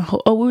not gonna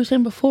we were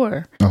saying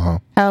before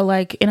how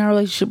like in our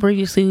relationship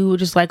previously we would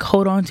just like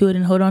hold on to it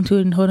and hold on to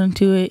it and hold on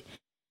to it,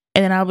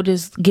 and then I would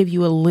just give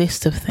you a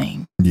list of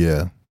things.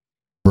 Yeah.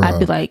 I'd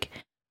be like,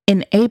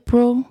 in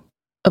April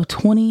of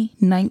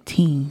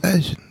 2019.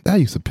 That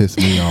used to piss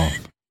me off.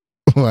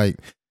 Like,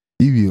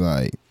 you be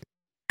like,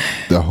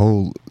 the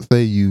whole,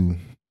 say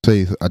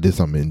I did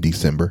something in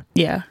December.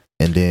 Yeah.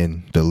 And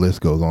then the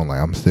list goes on.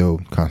 Like, I'm still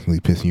constantly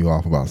pissing you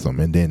off about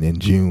something. And then in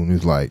June,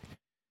 it's like,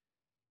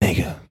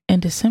 nigga. In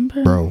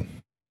December? Bro.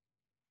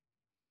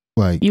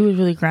 Like, you was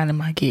really grinding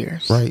my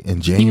gears. Right.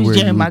 In January, you was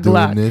doing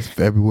Glock. this.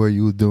 February,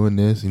 you was doing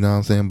this. You know what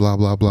I'm saying? Blah,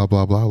 blah, blah,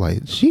 blah, blah.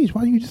 Like, sheesh,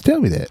 why didn't you just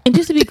tell me that? And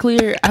just to be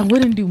clear, I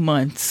wouldn't do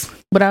months.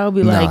 But I would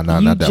be like,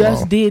 you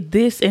just did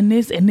this and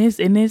this and this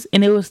and this.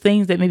 And it was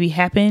things that maybe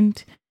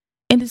happened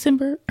in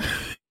December.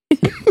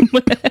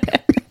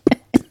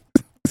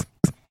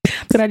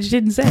 That I just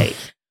didn't say.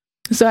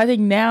 So I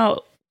think now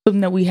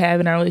something that we have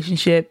in our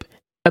relationship,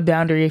 a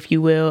boundary, if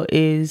you will,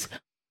 is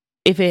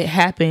if it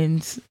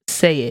happens,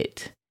 say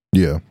it.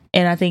 Yeah.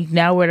 And I think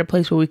now we're at a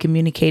place where we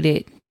communicate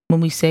it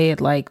when we say it.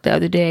 Like the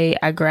other day,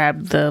 I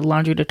grabbed the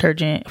laundry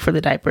detergent for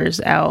the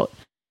diapers out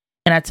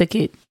and I took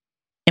it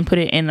and put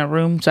it in a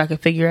room so I could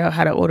figure out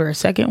how to order a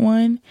second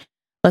one.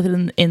 Left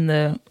it in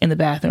the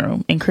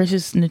bathroom. And Chris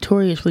is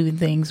notorious for leaving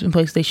things in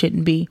places they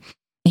shouldn't be.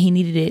 And he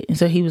needed it. And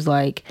so he was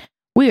like,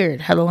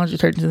 weird how the laundry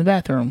detergent's in the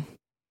bathroom.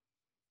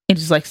 And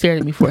just like stared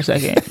at me for a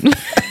second.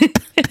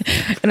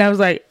 And I was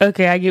like,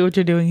 okay, I get what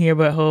you're doing here,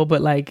 but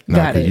like,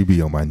 got it. You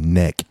be on my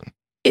neck.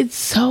 It's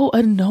so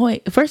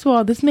annoying. First of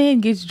all, this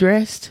man gets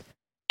dressed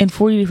in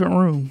 40 different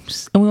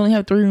rooms. And we only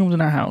have 3 rooms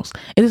in our house.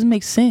 It doesn't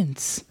make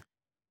sense.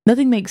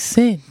 Nothing makes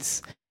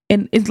sense.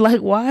 And it's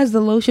like, why is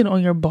the lotion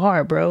on your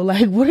bar, bro?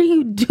 Like, what are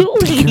you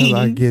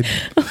doing?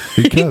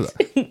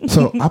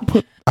 So I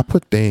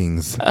put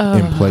things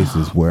in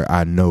places where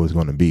I know it's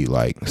going to be.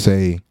 Like,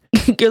 say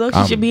your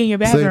lotion should be in your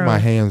bathroom. Say my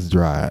hands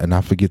dry and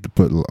I forget to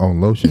put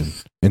on lotion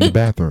in the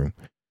bathroom,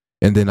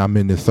 and then I'm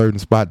in this certain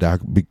spot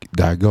that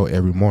I go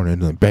every morning,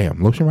 and then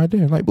bam, lotion right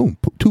there. Like, boom,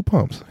 2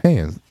 pumps,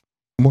 hands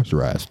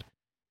moisturized.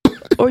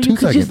 Or you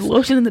could just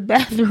lotion in the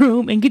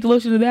bathroom and get the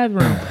lotion in the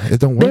bathroom. It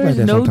don't work like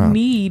that sometimes. There's no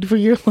need for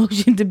your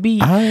lotion to be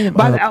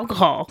by the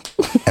alcohol.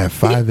 At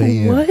 5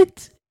 a.m.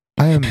 What?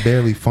 I am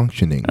barely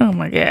functioning. Oh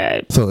my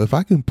God. So if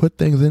I can put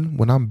things in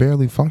when I'm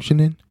barely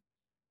functioning,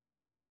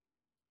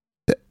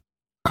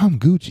 I'm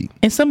Gucci.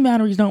 And some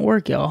boundaries don't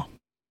work, y'all.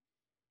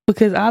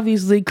 Because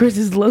obviously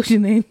Chris's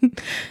lotioning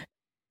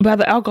by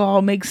the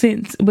alcohol makes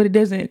sense, but it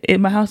doesn't.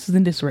 My house is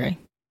in disarray.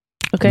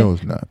 Okay? No,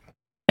 it's not.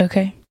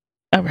 Okay.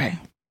 All right.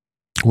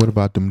 What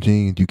about them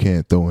jeans you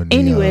can't throw in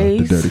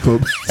the dirty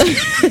clothes?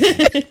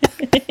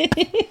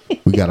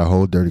 We got a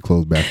whole dirty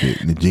clothes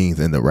basket and the jeans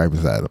end up right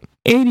beside them.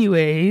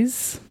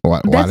 Anyways.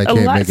 Why they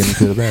can't make it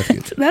into the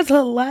basket? That's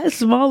a lot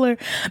smaller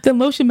than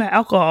lotion by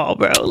alcohol,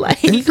 bro. Like,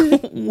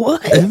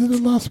 what? Is it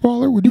a lot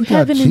smaller? When you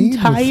have got an jeans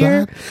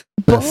entire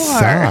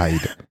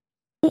beside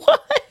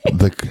what?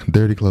 The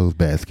dirty clothes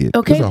basket.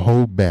 Okay. There's a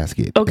whole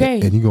basket.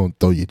 Okay. And you're going to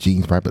throw your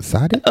jeans right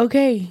beside it?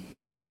 Okay.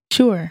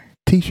 Sure.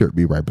 T-shirt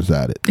be right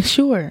beside it.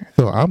 Sure.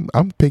 So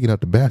I'm picking up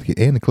the basket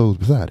and the clothes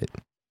beside it.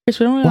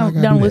 So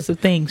don't down a list of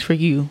things for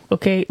you.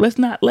 Okay. Let's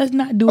not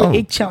do an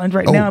ick challenge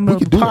right now in the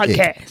middle of the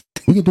podcast.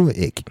 We can do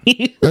an ick.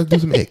 Let's do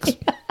some icks.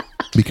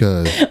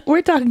 Because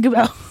we're talking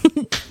about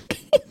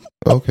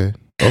Okay.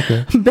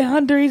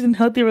 boundaries and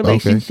healthy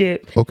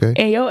relationship. Okay.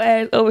 And your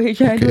ass over here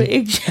trying to do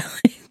an ick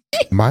challenge.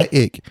 My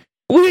ick.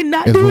 We're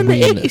not doing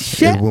the ick.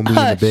 Shut up. When we in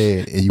the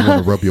bed and you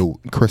want to rub your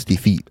crusty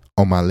feet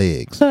on my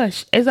legs.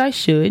 Hush, as I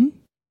should.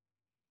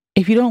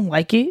 If you don't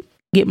like it,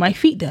 get my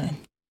feet done.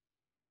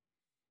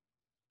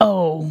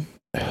 Oh,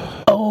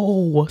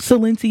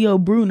 Silencio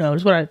Bruno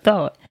is what I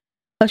thought.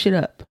 Hush it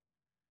up.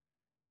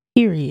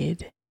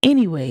 Period.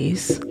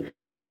 Anyways,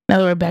 now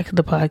that we're back to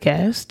the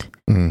podcast.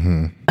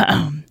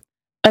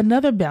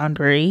 Another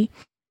boundary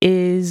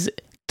is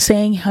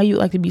saying how you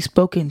like to be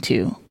spoken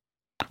to.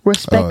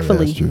 Respectfully.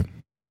 Oh, that's true.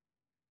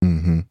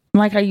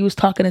 Like how you was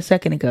talking a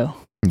second ago.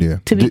 Yeah.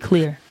 To be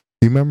clear.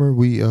 You remember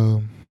we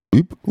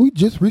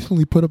just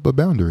recently put up a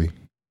boundary.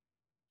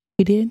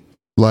 We did?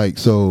 Like,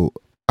 so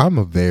I'm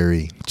a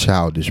very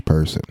childish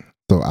person.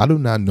 So I do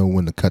not know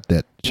when to cut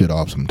that shit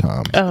off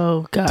sometimes.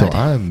 Oh God. So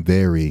I'm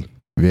very,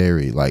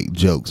 very like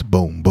jokes.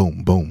 Boom,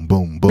 boom, boom,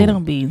 boom, boom. They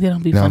don't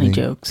be funny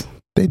jokes.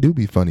 They do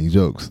be funny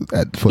jokes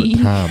for the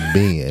time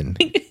being.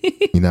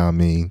 You know what I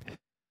mean?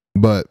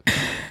 But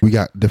we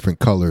got different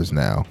colors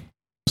now.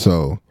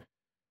 So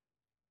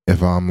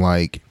if I'm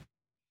like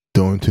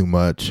doing too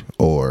much,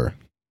 or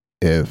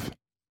if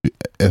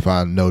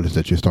I notice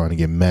that you're starting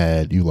to get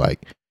mad, you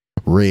like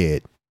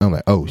red, I'm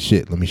like, oh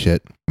shit, let me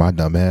shut my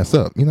dumb ass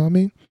up. You know what I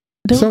mean?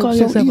 Don't call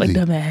yourself like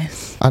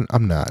dumbass.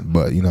 I'm not,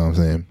 but you know what I'm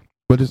saying?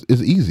 But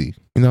it's easy.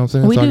 You know what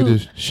I'm saying? So I can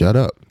just shut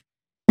up.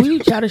 We do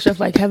childish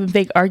stuff like having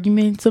fake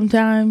arguments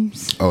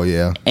sometimes. Oh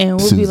yeah. And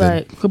we'll be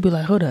like,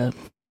 hold up.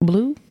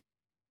 Blue?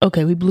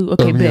 Okay, we blue.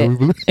 Okay, bet. Yeah,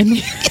 we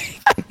and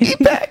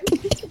back.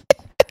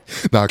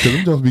 Nah, because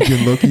them jokes be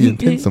getting low-key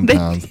intense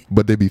sometimes,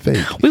 but they be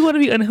fake. We want to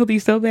be unhealthy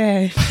so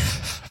bad.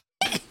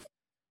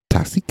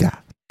 Toxica.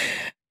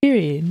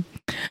 Period.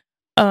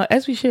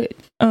 As we should.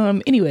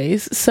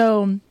 Anyways,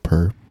 so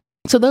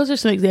those are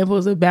some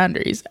examples of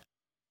boundaries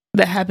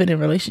that happen in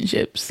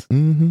relationships.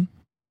 You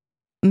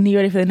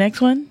ready for the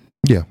next one?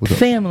 Yeah. What's up?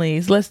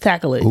 Families. Let's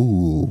tackle it.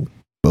 Ooh,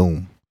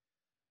 boom.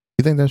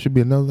 You think that should be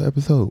another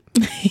episode?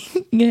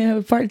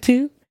 Yeah, part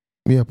 2.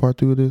 Yeah, part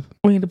 2 of this.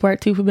 We need a part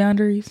 2 for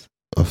boundaries.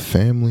 A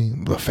family.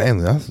 That's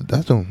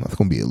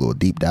gonna be a little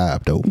deep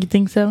dive though. You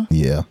think so?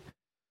 Yeah,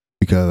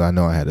 because I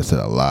know I had to say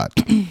a lot.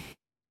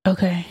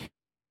 Okay.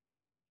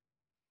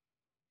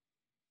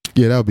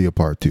 Yeah, that'll be a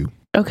part 2.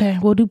 Okay,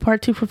 we'll do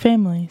part 2 for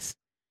families.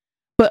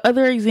 But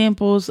other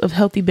examples of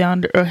healthy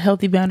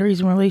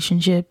boundaries in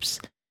relationships.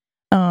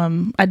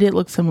 I did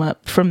look some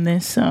up from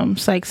this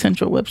Psych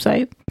Central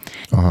website,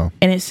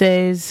 and it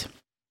says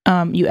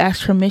you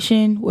ask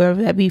permission,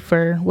 wherever that be,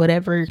 for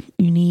whatever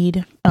you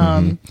need.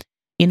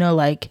 You know,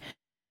 like,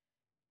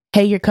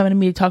 hey, you're coming to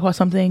me to talk about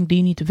something. Do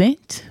you need to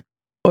vent,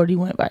 or do you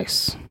want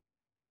advice?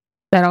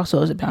 That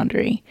also is a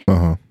boundary.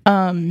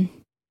 Showing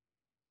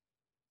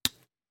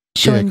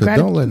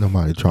gratitude. Don't let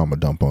nobody trauma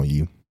dump on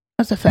you.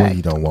 That's a fact. When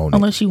you don't want it.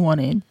 Unless you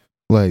want it.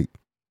 Like,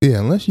 yeah,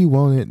 unless you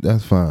want it,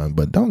 that's fine.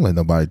 But don't let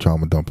nobody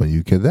trauma dump on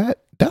you, because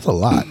that's a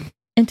lot.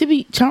 And to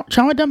be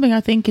trauma dumping,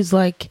 I think, is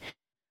like,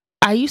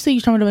 I used to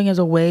use trauma dumping as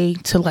a way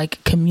to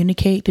like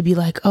communicate, to be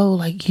like, oh,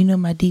 like, you know,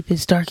 my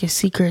deepest, darkest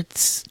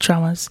secrets,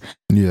 traumas.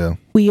 Yeah.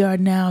 We are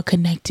now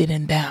connected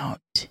and bound.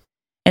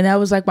 And that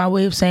was like my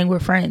way of saying we're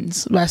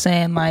friends, by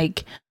saying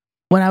like,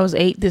 when I was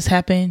 8, this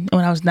happened.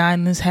 When I was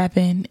 9, this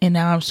happened. And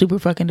now I'm super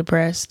fucking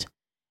depressed.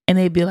 And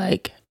they'd be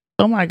like,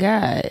 oh my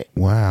God.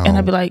 Wow. And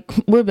I'd be like,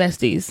 we're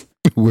besties.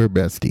 We're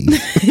besties.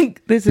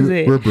 This is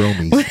it. We're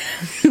bromies.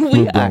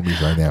 We're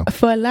bromies right now.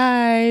 For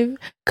life.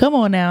 Come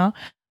on now.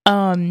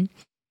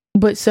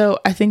 But so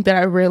I think that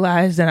I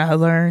realized and I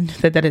learned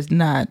that is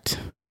not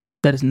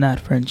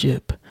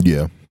friendship.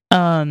 Yeah.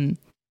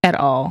 At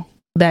all.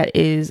 That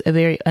is a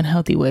very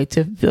unhealthy way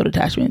to build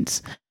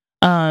attachments.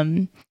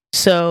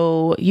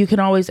 So you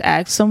can always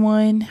ask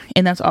someone,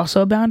 and that's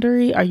also a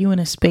boundary. Are you in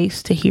a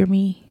space to hear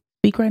me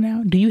speak right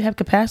now? Do you have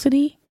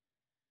capacity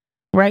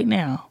right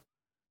now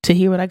to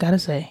hear what I gotta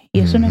say?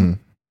 Yes or no?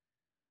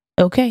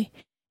 Okay.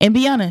 And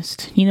be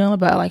honest, you know,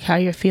 about like how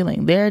you're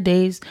feeling. There are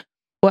days,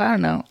 well, I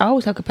don't know. I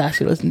always have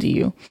capacity to listen to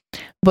you.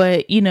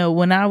 But, you know,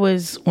 when I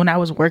was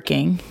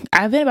working,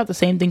 I've been about the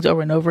same things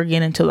over and over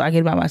again until I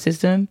get about my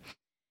system.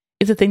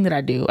 It's a thing that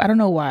I do. I don't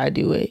know why I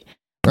do it.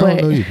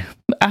 But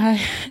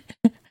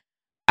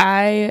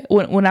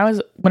when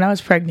I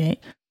was pregnant,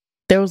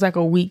 there was like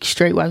a week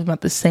straight where I was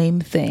about the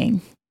same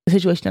thing, the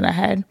situation that I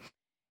had.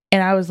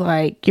 And I was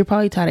like, you're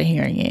probably tired of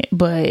hearing it,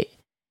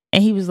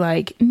 and he was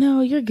like,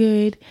 no, you're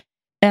good.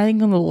 And I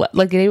think on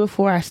the day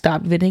before I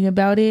stopped venting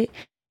about it,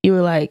 you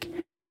were like,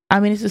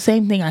 I mean, it's the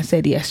same thing I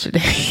said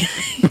yesterday.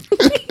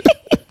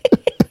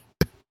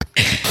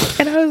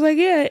 And I was like,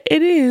 yeah,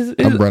 it is.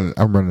 I'm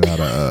running out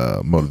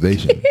of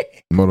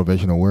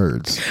motivational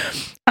words.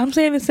 I'm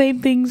saying the same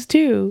things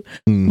too.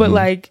 Mm-hmm. But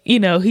like, you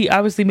know, he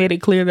obviously made it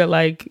clear that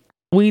like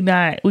we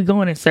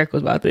going in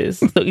circles about this.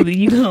 So either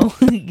you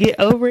gonna get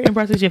over it and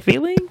process your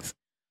feelings,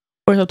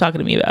 or he'll talk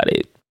to me about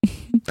it.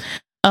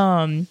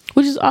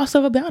 Which is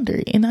also a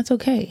boundary, and that's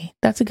okay.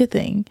 That's a good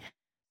thing.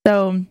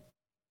 So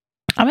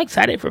I'm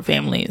excited for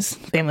family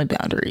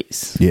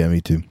boundaries. Yeah,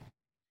 me too.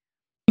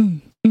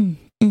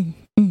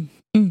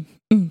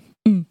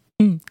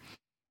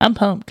 I'm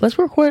pumped. Let's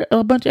record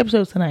a bunch of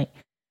episodes tonight.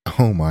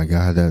 Oh my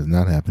God, that's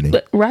not happening.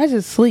 But Rise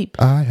is asleep.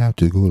 I have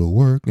to go to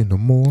work in the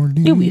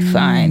morning. You'll be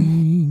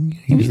fine.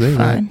 You'll be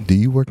fine. That. Do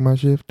you work my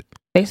shift?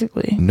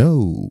 Basically.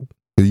 No.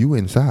 You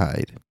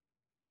inside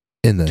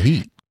in the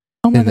heat.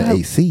 Oh my in God. the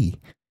AC.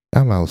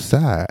 I'm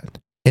outside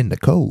in the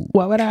cold.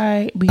 Why would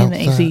I be in the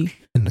AC?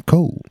 In the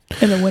cold.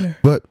 In the winter.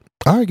 But,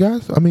 all right,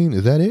 guys. I mean,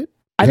 is that it?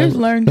 I just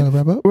learned,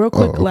 wrap up? real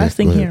quick, last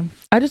thing here.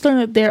 I just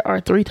learned that there are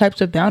 3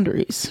 types of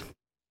boundaries.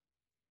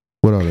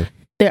 What are they?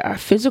 There are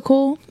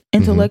physical,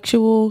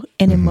 intellectual,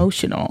 and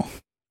emotional.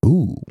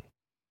 Ooh.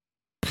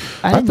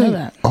 I didn't know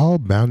that. All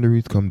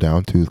boundaries come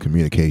down to is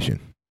communication.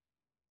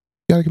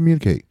 You gotta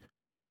communicate.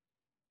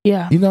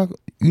 Yeah. You're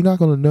not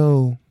gonna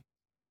know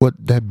what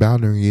that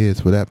boundary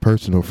is for that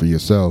person or for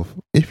yourself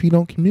if you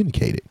don't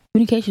communicate it.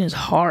 Communication is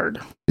hard.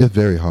 It's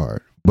very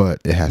hard,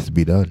 but it has to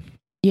be done.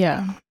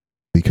 Yeah.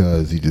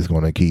 Because you're just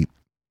gonna keep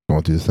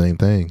going through the same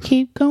things.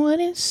 Keep going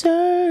in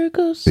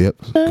circles. Yep.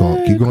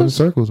 Keep going in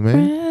circles,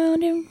 man.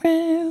 Round and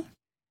round.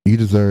 You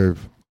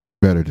deserve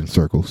better than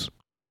circles.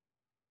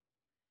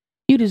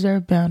 You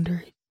deserve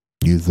boundaries.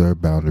 You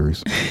deserve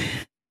boundaries.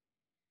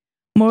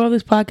 Moral of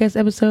this podcast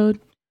episode,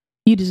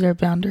 you deserve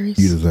boundaries.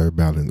 You deserve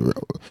boundaries.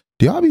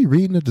 Do y'all be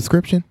reading the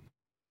description?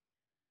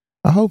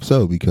 I hope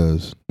so,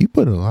 because you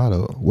put a lot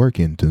of work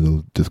into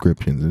those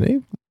descriptions and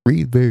they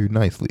read very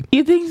nicely.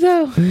 You think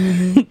so?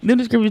 Mm-hmm. The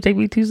description take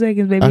me 2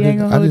 seconds, baby. I ain't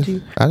gonna hold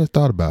you. I just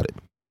thought about it.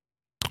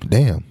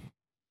 Damn.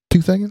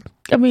 2 seconds?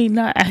 I mean,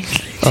 not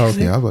actually. Oh,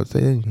 okay. I was about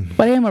to say.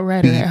 But I am a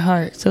writer at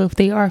heart, so if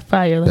they are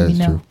fire, let me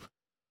know. True.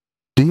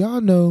 Do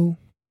y'all know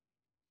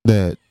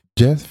that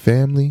Jess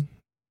family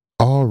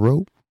all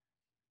wrote?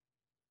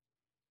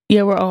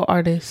 Yeah, we're all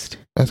artists.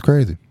 That's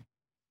crazy.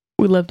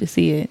 We love to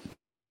see it.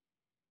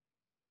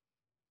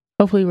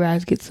 Hopefully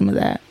Raz gets some of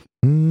that.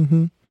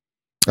 Mm-hmm.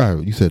 All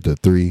right, you said the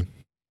 3.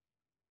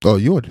 Oh,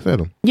 you already said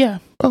them. Yeah.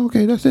 Oh,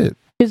 okay, that's it.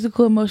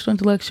 Physical, emotional,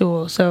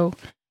 intellectual. So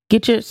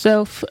get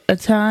yourself a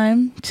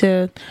time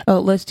to,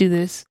 let's do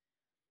this.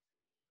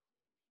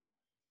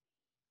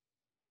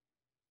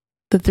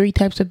 The 3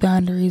 types of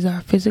boundaries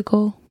are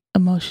physical,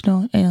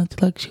 emotional, and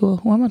intellectual.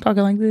 Why am I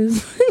talking like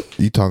this?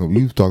 You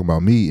was talking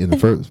about me in the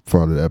first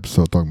part of the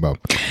episode, talking about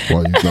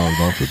why you sound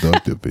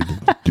unproductive,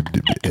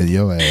 and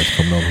your ass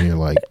coming over here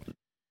like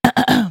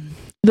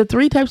the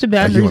 3 types of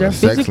boundaries are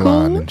physical.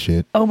 And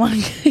shit. Oh my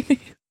goodness.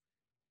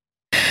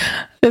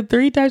 The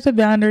 3 types of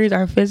boundaries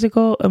are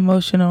physical,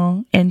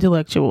 emotional,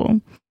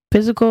 intellectual.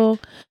 Physical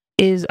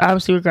is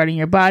obviously regarding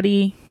your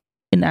body.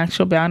 An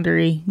actual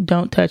boundary: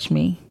 don't touch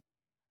me.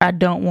 I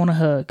don't want a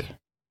hug.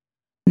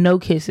 No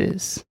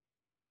kisses.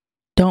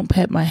 Don't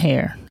pet my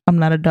hair. I'm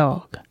not a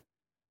dog.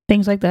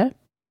 Things like that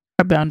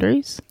are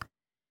boundaries.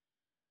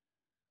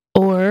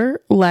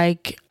 Or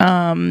like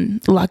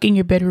locking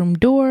your bedroom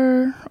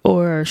door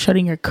or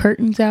shutting your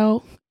curtains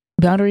out.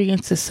 Boundary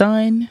against the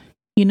sun.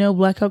 You know,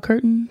 blackout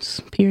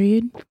curtains,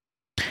 period.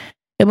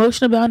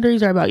 Emotional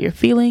boundaries are about your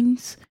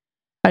feelings.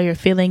 How you're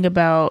feeling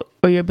about,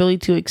 or your ability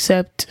to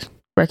accept,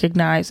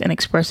 recognize, and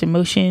express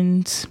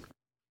emotions.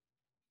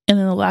 And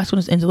then the last one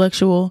is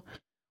intellectual,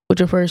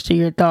 which refers to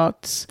your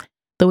thoughts,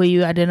 the way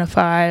you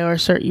identify or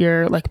assert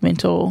your like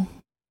mental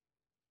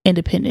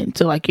independence,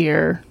 so like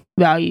your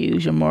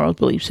values, your morals,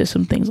 belief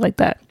system, things like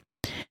that.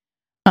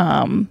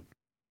 And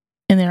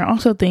there are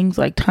also things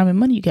like time and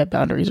money you get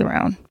boundaries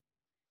around.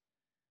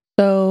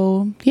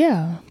 So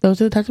yeah,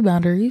 those are the types of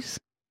boundaries.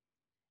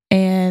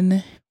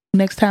 And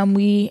next time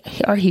we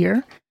are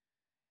here,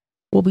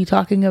 we'll be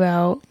talking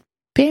about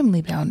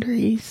family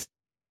boundaries.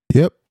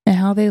 Yep. And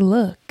how they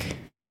look.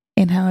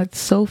 And how it's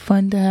so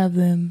fun to have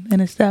them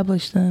and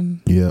establish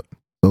them. Yep.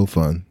 So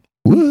fun.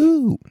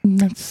 Woo!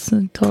 That's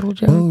a total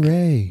joke.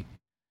 Hooray.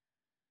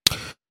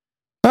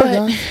 All right,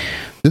 guys.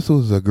 This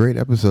was a great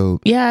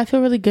episode. Yeah, I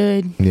feel really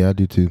good. Yeah, I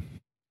do too.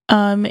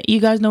 You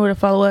guys know where to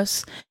follow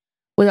us.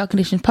 Without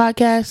Conditions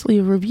Podcast.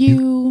 Leave a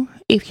review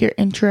if you're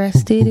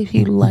interested, if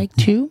you'd like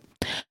to.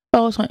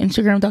 Follow us on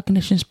Instagram, Without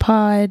Conditions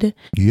Pod.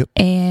 Yep.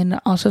 And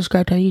also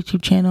subscribe to our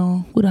YouTube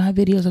channel. We don't have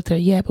videos up there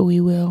yet, but we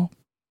will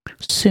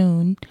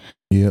soon.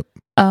 Yep.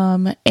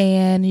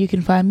 And you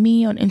can find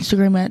me on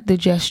Instagram at the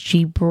Jess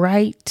G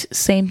Bright.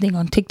 Same thing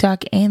on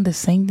TikTok and the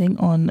same thing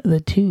on the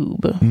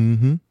Tube.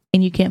 Mm-hmm.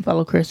 And you can't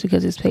follow Chris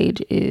because his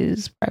page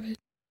is private.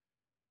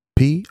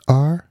 PRIVATE.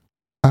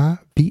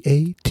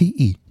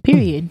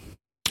 Period.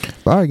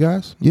 All right,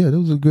 guys. Yeah, that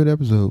was a good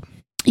episode.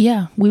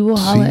 Yeah, we will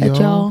holler at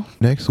y'all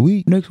next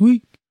week. Next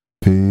week.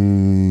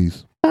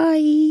 Peace.